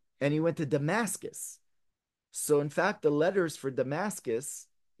 So, and he went to Damascus. So, in fact, the letters for Damascus,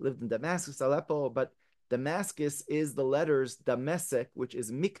 lived in Damascus, Aleppo, but Damascus is the letters Damesek, which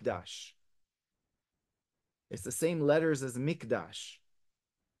is Mikdash. It's the same letters as Mikdash.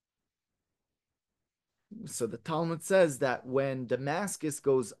 So the Talmud says that when Damascus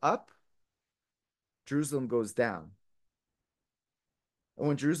goes up, Jerusalem goes down. And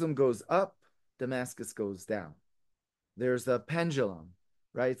when Jerusalem goes up, Damascus goes down. There's a pendulum,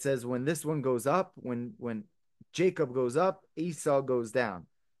 right? It says when this one goes up, when Jacob goes up, Esau goes down.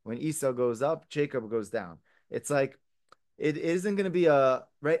 When Esau goes up, Jacob goes down. It's like it isn't going to be a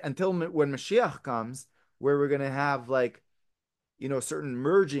right until when Mashiach comes, where we're going to have like certain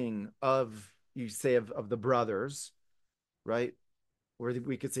merging of you say of the brothers, right? Where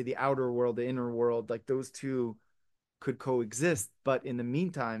we could say the outer world, the inner world, like those two could coexist, but in the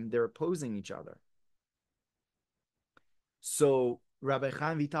meantime, they're opposing each other. So Rabbi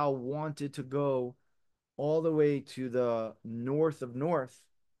Chaim Vital wanted to go all the way to the north of north,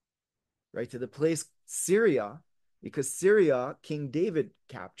 right, to the place Syria, because Syria, King David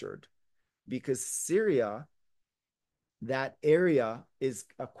captured, because Syria, that area is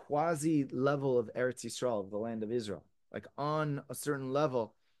a quasi level of Eretz Yisrael, of the land of Israel. Like on a certain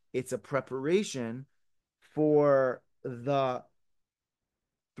level, it's a preparation for the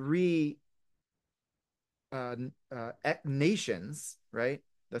three nations, right?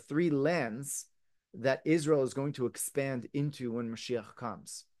 The three lands that Israel is going to expand into when Mashiach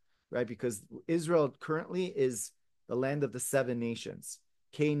comes, right? Because Israel currently is the land of the seven nations: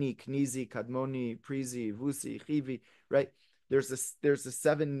 Keni, Knizi, Kadmoni, Prizi, Vusi, Chivi, right? There's the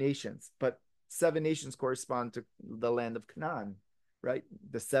seven nations, but seven nations correspond to the land of Canaan, right?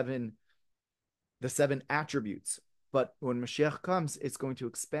 The seven attributes. But when Mashiach comes, it's going to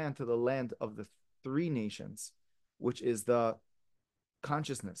expand to the land of the three nations, which is the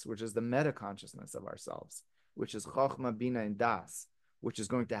consciousness, which is the meta consciousness of ourselves, which is Chochmah, Bina, and Das, which is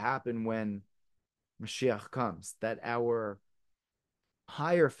going to happen when Mashiach comes, that our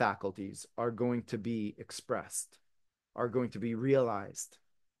higher faculties are going to be expressed, are going to be realized,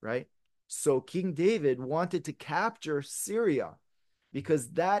 right? So King David wanted to capture Syria because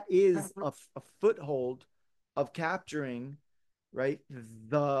that is a foothold of capturing, right,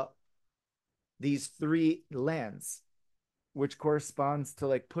 these three lands, which corresponds to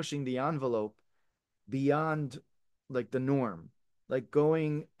like pushing the envelope beyond like the norm, like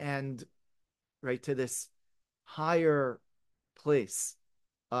going and right to this higher place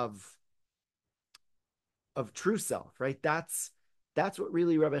of true self, right? That's what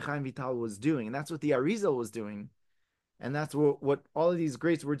really Rabbi Chaim Vital was doing, and that's what the Arizal was doing, and that's what all of these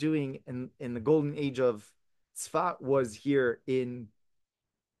greats were doing in the golden age of Tzfat was here in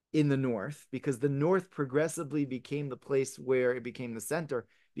the north, because the north progressively became the place where it became the center,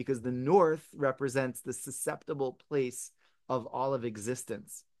 because the north represents the susceptible place of all of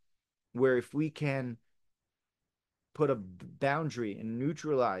existence, where if we can put a boundary and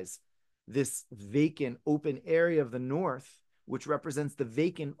neutralize this vacant open area of the north, which represents the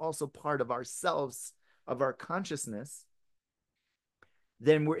vacant also part of ourselves, of our consciousness,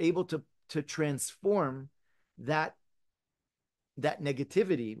 then we're able to transform that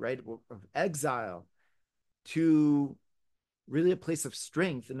negativity, right, of exile, to really a place of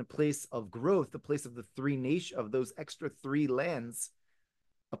strength and a place of growth, a place of the three nation of those extra three lands,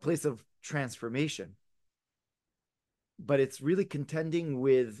 a place of transformation. But it's really contending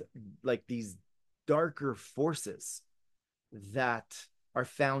with like these darker forces that are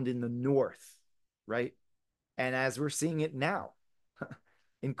found in the north, right? And as we're seeing it now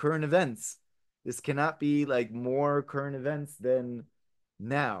in current events, this cannot be like more current events than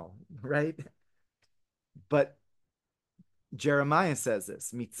now, right? But Jeremiah says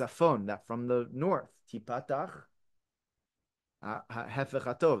this, mitzafon, that from the north, tipatach, hefech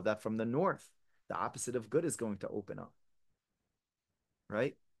hatov, that from the north, the opposite of good is going to open up,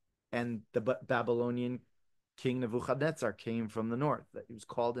 right? And the Babylonian king Nebuchadnezzar came from the north. That he was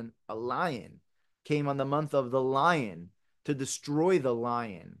called a lion, came on the month of the lion to destroy the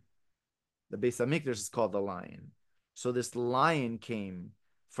lion. The Beis Hamikdash is called the lion. So this lion came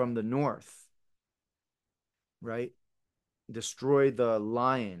from the north, right? Destroy the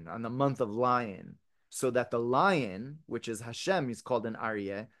lion on the month of lion, so that the lion, which is Hashem, is called an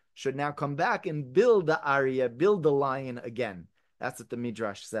Aryeh, should now come back and build the Aryeh, build the lion again. That's what the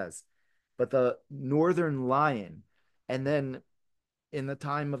Midrash says. But the northern lion, and then in the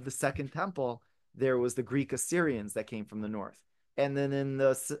time of the Second Temple, there was the Greek Assyrians that came from the north. And then in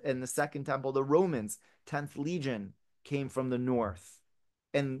the Second Temple, the Romans, 10th Legion, came from the north.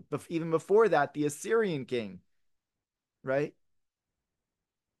 And even before that, the Assyrian king, right,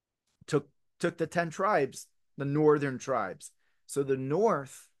 took the 10 tribes, the northern tribes. So the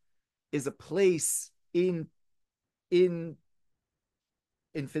north is a place in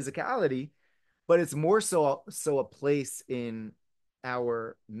physicality, but it's more so a place in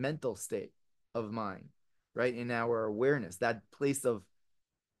our mental state of mind, right? In our awareness, that place of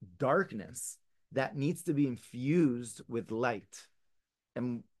darkness that needs to be infused with light.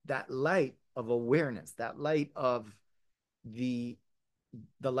 And that light of awareness, that light of the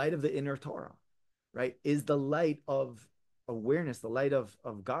light of the inner Torah, right, is the light of awareness, the light of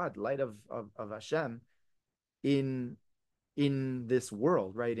God, light of Hashem in this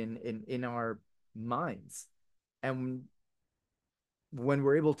world, right? In our minds. And when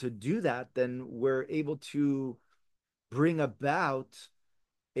we're able to do that, then we're able to bring about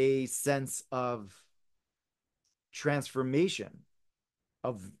a sense of transformation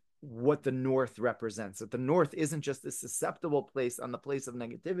of what the North represents. That the North isn't just a susceptible place on the place of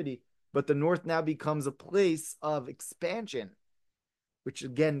negativity, but the North now becomes a place of expansion, which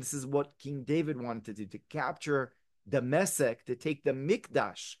again, this is what King David wanted to do, to capture the Mesek, to take the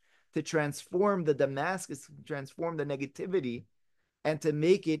Mikdash, to transform the Damascus, transform the negativity, and to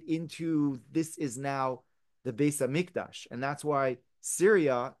make it into, this is now the Beis HaMikdash. And that's why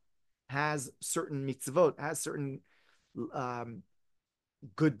Syria has certain mitzvot, has certain um,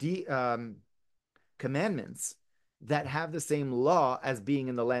 commandments that have the same law as being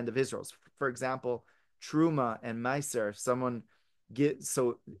in the land of Israel. So for example, Truma and Meiser, if someone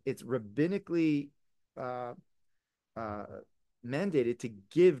so it's rabbinically uh, uh, mandated to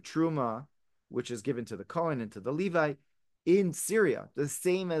give Truma, which is given to the Kohen and to the Levi in Syria, the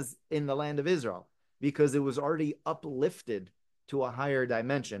same as in the land of Israel, because it was already uplifted to a higher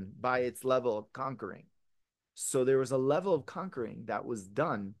dimension by its level of conquering. So there was a level of conquering that was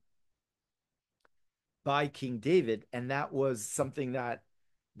done by King David, and that was something that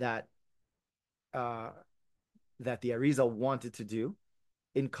uh, that the Arizal wanted to do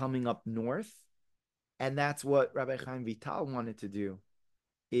in coming up north, and that's what Rabbi Chaim Vital wanted to do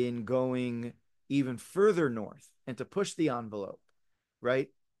in going even further north and to push the envelope, right?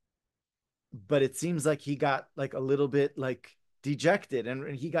 But it seems like he got like a little bit like dejected,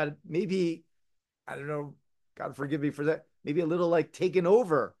 and he got maybe, I don't know, God forgive me for that, maybe a little like taken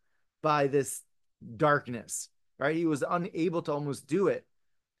over by this darkness, right? He was unable to almost do it.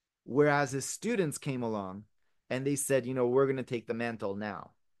 Whereas his students came along and they said, we're going to take the mantle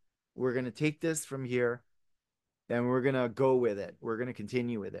now. We're going to take this from here and we're going to go with it. We're going to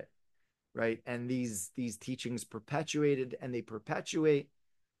continue with it. Right. And these teachings perpetuated, and they perpetuate,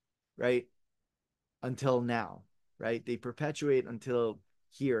 right, until now. Right. They perpetuate until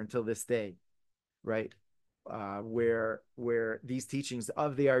here, until this day. Right. Where these teachings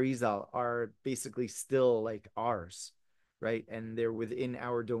of the Arizal are basically still like ours, right? And they're within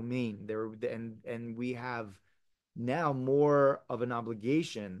our domain. And we have now more of an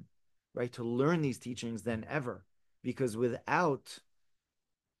obligation, right, to learn these teachings than ever, because without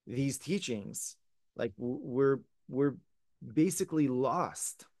these teachings, like we're basically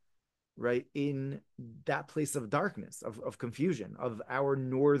lost, right, in that place of darkness, of confusion, of our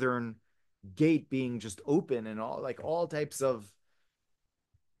northern gate being just open, and all types of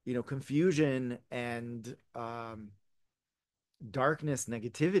confusion and darkness,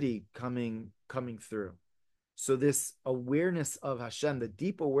 negativity coming through. So this awareness of Hashem, the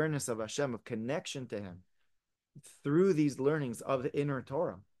deep awareness of Hashem, of connection to Him through these learnings of the inner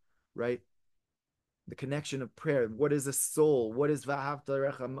Torah, right? The connection of prayer. What is a soul? What is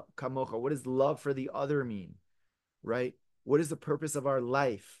v'ahavta kamocha? What does love for the other mean, right? What is the purpose of our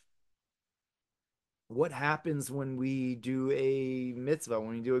life? What happens when we do a mitzvah,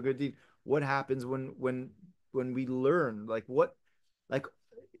 when we do a good deed? What happens when we learn? Like what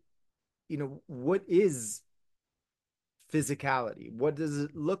is physicality? What does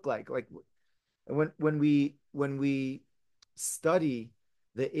it look like? Like when we study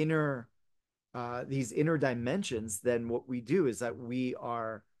the inner these inner dimensions, then what we do is that we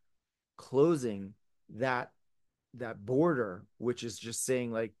are closing that border, which is just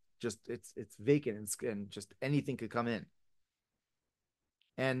saying like just it's vacant, and just anything could come in.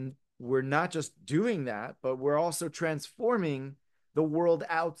 And we're not just doing that, but we're also transforming the world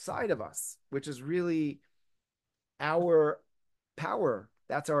outside of us, which is really our power.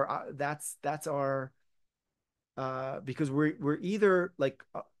 That's our because we're either like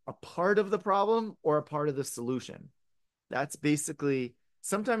a part of the problem or a part of the solution. That's basically,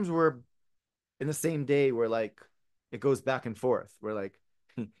 sometimes we're in the same day where like it goes back and forth. We're like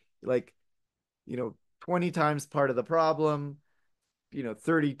like 20 times part of the problem,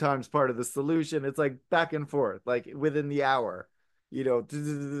 30 times part of the solution. It's like back and forth, like within the hour,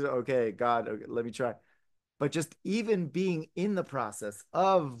 okay, God, okay, let me try. But just even being in the process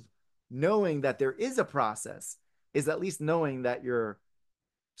of knowing that there is a process is at least knowing that you're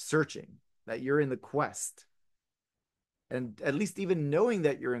searching, that you're in the quest. And at least even knowing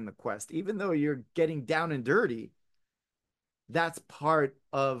that you're in the quest, even though you're getting down and dirty, that's part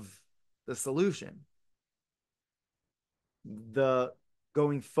of the solution. The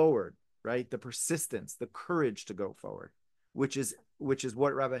going forward, right? The persistence, the courage to go forward, which is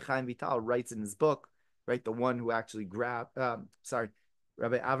what Rabbi Chaim Vital writes in his book, right? The one who actually grabbed, Rabbi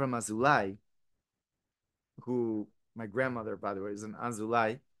Avram Azulai, who my grandmother, by the way, is an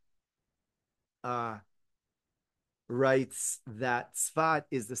Azulai, uh, writes that Tzfat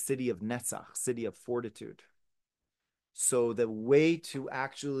is the city of Netzach, city of fortitude. So the way to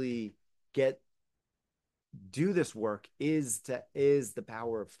actually do this work is the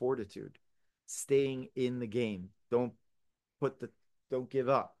power of fortitude, staying in the game. Don't give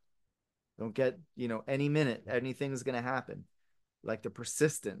up. Don't get, any minute anything's going to happen. Like the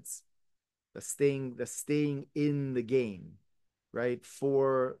persistence, the staying in the game, right?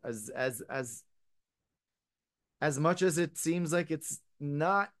 For as much as it seems like it's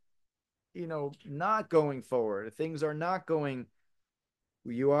not, not going forward. Things are not going,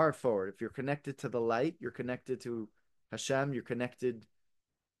 you are forward. If you're connected to the light, you're connected to Hashem, you're connected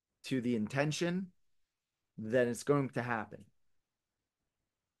to the intention, then it's going to happen.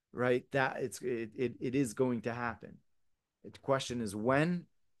 Right? It is going to happen. The question is when.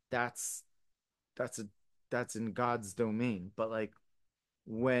 That's that's a that's in God's domain. But like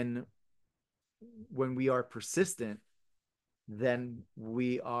when we are persistent, then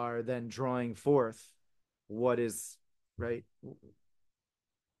we are then drawing forth what is right,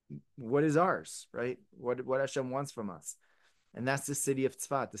 what is ours, right? What Hashem wants from us. And that's the city of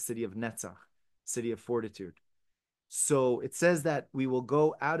Tzfat, the city of Netzach, city of fortitude. So it says that we will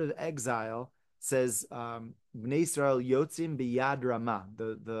go out of exile. It says Bnei Israel yotzim biyad ramah.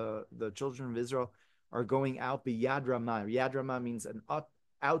 The children of Israel are going out biyad ramah. Yad ramah means an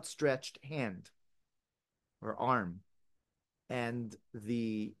outstretched hand or arm. And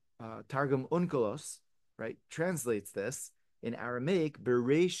the Targum Onkelos, right, translates this in Aramaic,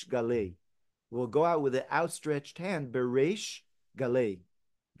 bereish galei. We'll go out with an outstretched hand, bereish galei.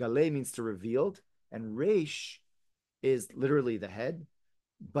 Galei means to revealed, and reish is literally the head,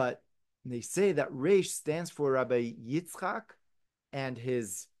 but they say that Reish stands for Rabbi Yitzchak, and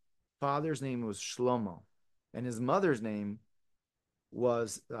his father's name was Shlomo, and his mother's name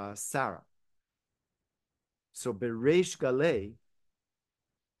was Sarah. So Bereish Galei,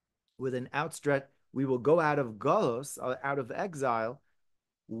 with an outstretched, we will go out of Galos, out of exile,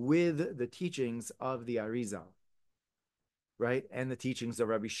 with the teachings of the Arizal. Right? And the teachings of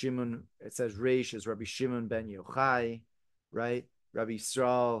Rabbi Shimon, it says Reish is Rabbi Shimon ben Yochai, right? Rabbi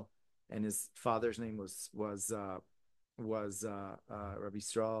Yisrael, and his father's name was Rabbi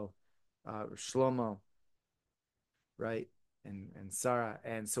Yisrael, Shlomo, right? And Sarah.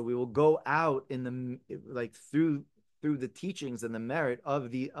 And so we will go out in the like through the teachings and the merit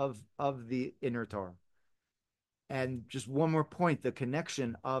of the inner Torah. And just one more point, the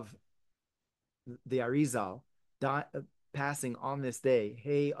connection of the Arizal passing on this day,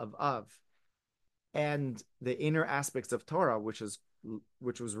 Hey of Av, and the inner aspects of Torah, which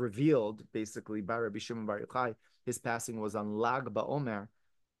was revealed basically by Rabbi Shimon Bar Yochai, his passing was on Lag BaOmer,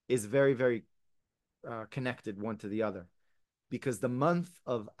 is very, very connected one to the other. Because the month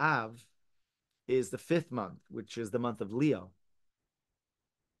of Av is the 5th month, which is the month of Leo,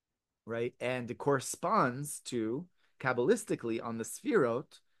 right? And it corresponds to, Kabbalistically, on the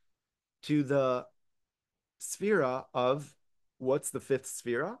Sfirot, to the Sphira of, what's the 5th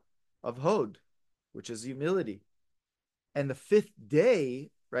Sphira? Of Hod, which is humility. And the 5th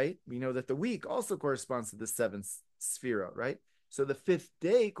day, right? We know that the week also corresponds to the 7th Sphira, right? So the 5th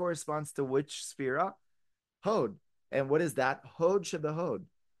day corresponds to which Sphira? Hod. And what is that? Hod Shebehod,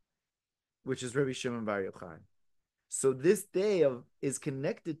 which is Rabbi Shimon Bar Yochai. So this day is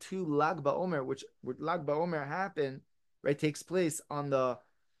connected to Lag BaOmer, which Lag BaOmer happened, right? Takes place on the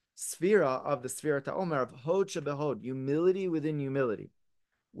Sphira of the Sphira Ta'omer of Hod Shebehod, humility within humility,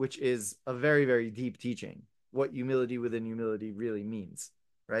 which is a very, very deep teaching. What humility within humility really means,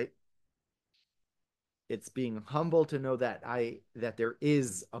 right? It's being humble to know that there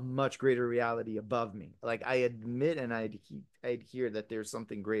is a much greater reality above me. Like I admit and I adhere that there's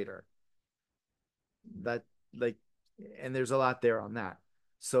something greater. That and there's a lot there on that.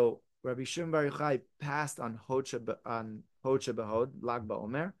 So Rabbi Shimon Bar Yochai passed on Hod Shebehod, Lag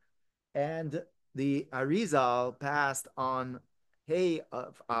BaOmer, and the Arizal passed on Hey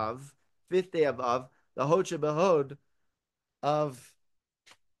of Av, 5th day of Av, the Hod Shebehod of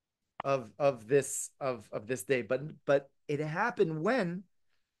this day. But it happened when?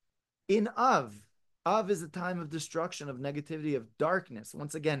 In Av. Av is a time of destruction, of negativity, of darkness.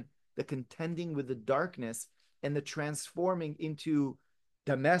 Once again, the contending with the darkness and the transforming into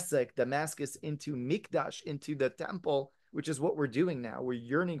Damascus into Mikdash, into the temple, which is what we're doing now. We're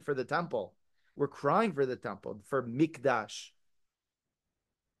yearning for the temple. We're crying for the temple, for Mikdash.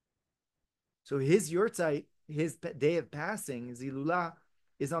 So his Yortzeit, his day of passing, his Hilula,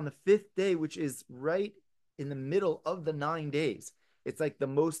 is on the fifth day, which is right in the middle of the 9 days. It's like the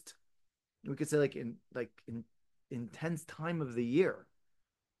most, we could say, in intense time of the year,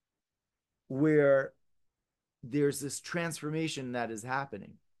 where there's this transformation that is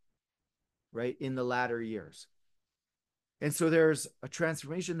happening, right, in the latter years. And so there's a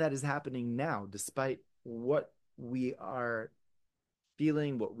transformation that is happening now, despite what we are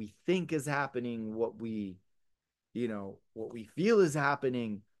feeling, what we think is happening, what we feel is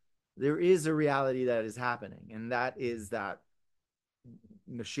happening. There is a reality that is happening, and that is that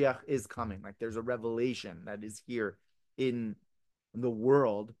Mashiach is coming. Like, there's a revelation that is here in the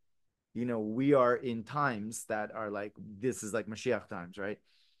world. We are in times that are like, this is like Mashiach times, right?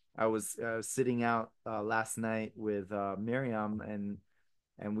 I was sitting out last night with Miriam,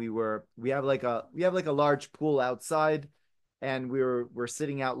 and we have like a large pool outside, and we're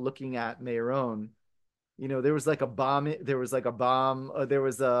sitting out looking at Meron. There was like a bomb. There was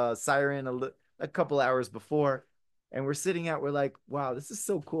a siren a couple hours before, and we're sitting out. We're like, wow, this is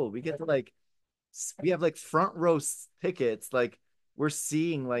so cool. We have like front row tickets. Like, we're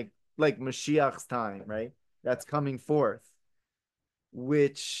seeing like Mashiach's time, right? That's coming forth,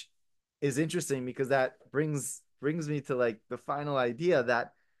 which is interesting because that brings me to like the final idea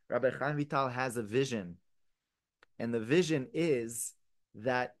that Rabbi Chaim Vital has a vision, and the vision is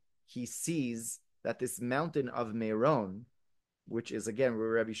that he sees that this mountain of Meron, which is again where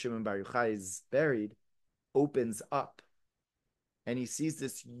Rabbi Shimon Bar Yochai is buried, opens up, and he sees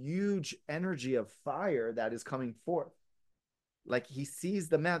this huge energy of fire that is coming forth. Like, he sees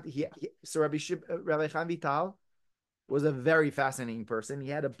the mountain. So Rabbi Chaim Vital was a very fascinating person. He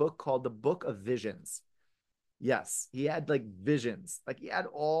had a book called The Book of Visions. Yes, he had like visions. Like, he had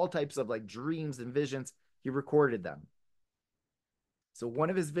all types of like dreams and visions. He recorded them. So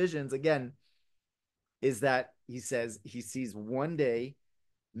one of his visions, again, is that he says he sees one day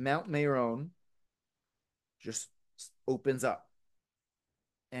Mount Meron just opens up,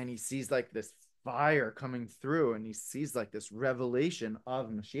 and he sees like this fire coming through, and he sees like this revelation of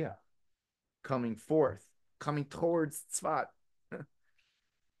Mashiach coming forth, coming towards Tzfat.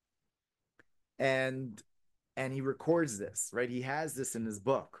 and and he records this, right? He has this in his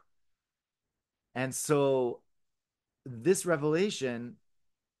book. And so this revelation,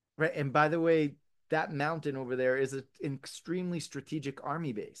 right? And by the way, that mountain over there is an extremely strategic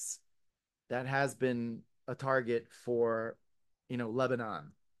army base that has been a target for,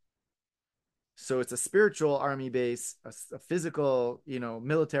 Lebanon. So it's a spiritual army base, a physical,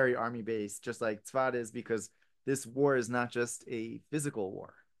 military army base, just like Tzfat is, because this war is not just a physical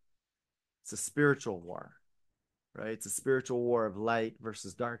war. It's a spiritual war, right? It's a spiritual war of light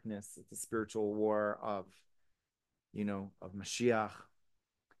versus darkness. It's a spiritual war of Mashiach.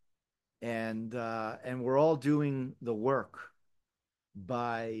 And we're all doing the work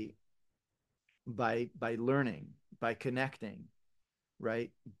by learning, by connecting,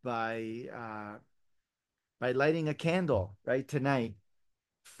 right? By lighting a candle, right, tonight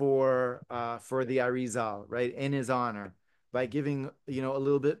for the Arizal, right, in his honor, by giving a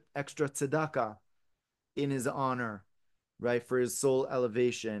little bit extra tzedakah in his honor, right, for his soul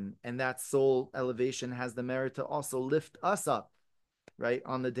elevation. And that soul elevation has the merit to also lift us up, right,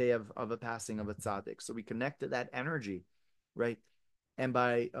 on the day of a passing of a tzaddik. So we connect to that energy, right? And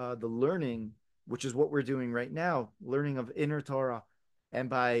by the learning, which is what we're doing right now, learning of inner Torah, and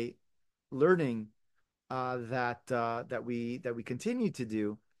by learning that we continue to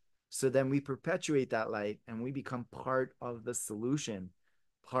do, so then we perpetuate that light, and we become part of the solution,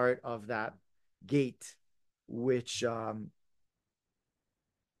 part of that gate, which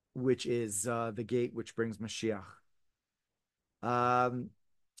is the gate which brings Mashiach.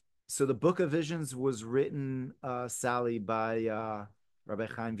 So the Book of Visions was written, Sally, by Rabbi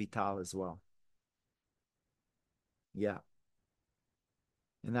Chaim Vital as well. Yeah.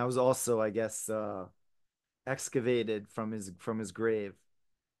 And that was also, I guess, excavated from his grave.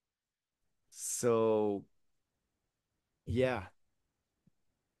 So yeah.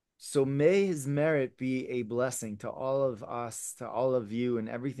 So may his merit be a blessing to all of us, to all of you, and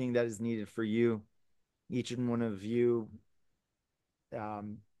everything that is needed for you, each and one of you,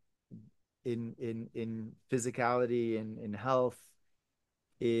 um, in physicality, in health,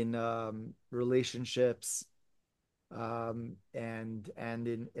 in relationships, and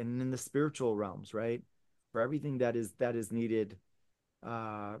in the spiritual realms, right? For everything that is needed,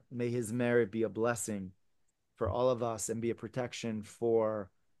 may his merit be a blessing for all of us, and be a protection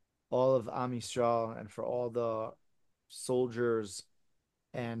for all of Am Yisrael, and for all the soldiers,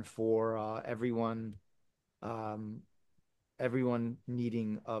 and for um, everyone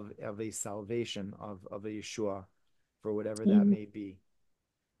needing of a salvation, of a Yeshua, for whatever that may be.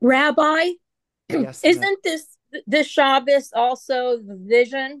 Rabbi, Yes, ma'am. isn't this Shabbos also the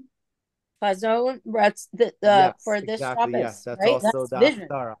vision Chazon? That's Yes, for this exactly. Yes, Shabbos, that's right? also That's the vision.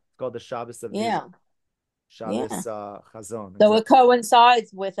 Haftarah. It's called the Shabbos of Vision. Yeah, yeah. Shabbos Chazon. So it Exactly.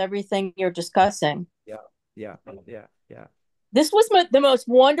 coincides with everything you're discussing. Yeah, yeah, yeah, yeah. This was the most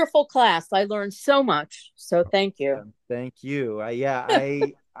wonderful class. I learned so much. So thank you. Thank you.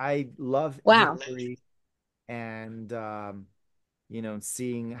 I love Wow. history and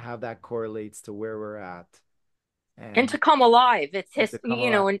seeing how that correlates to where we're at And to and come alive. It's and his, to come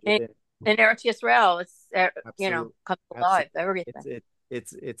alive with it. in Eretz Yisrael, it's, Absolutely, comes alive, absolutely. everything.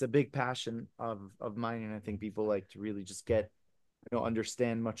 It's a big passion of mine, and I think people like to really just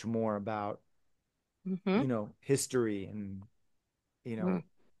understand much more about Mm-hmm. history and you know Mm-hmm.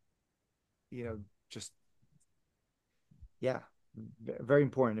 you know just yeah, very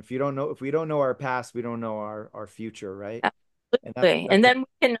important. If we don't know our past, we don't know our future, right? And that's Absolutely. And that's a,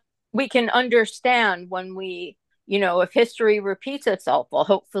 then we can understand when if history repeats itself, well,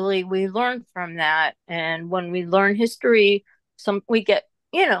 hopefully we learn from that. And when we learn history, we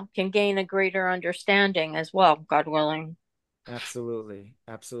can gain a greater understanding as well, God willing. absolutely,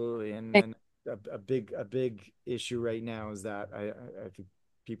 absolutely. Thank- And a big issue right now is that I think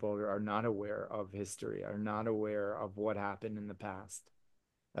people are not aware of history, are not aware of what happened in the past,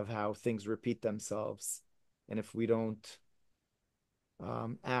 of how things repeat themselves. And if we don't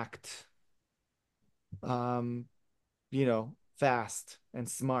act um, fast and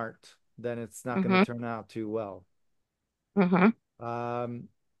smart, then it's not going to Mhm. turn out too well. Mhm. Um,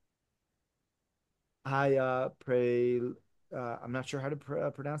 I pray. I'm not sure how to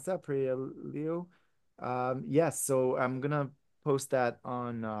pronounce that. Pray Leo. Yes, so I'm gonna post that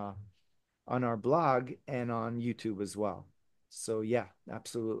on our blog and on YouTube as well. So yeah,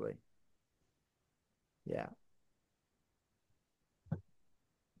 absolutely. Yeah.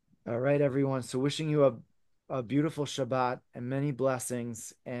 All right, everyone. So wishing you a beautiful Shabbat and many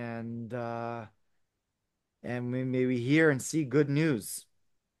blessings, and we may we hear and see good news.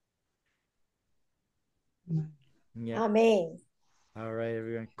 Yeah. Amém. All right,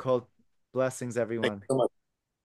 everyone. Cold blessings, Thank everyone. you so much.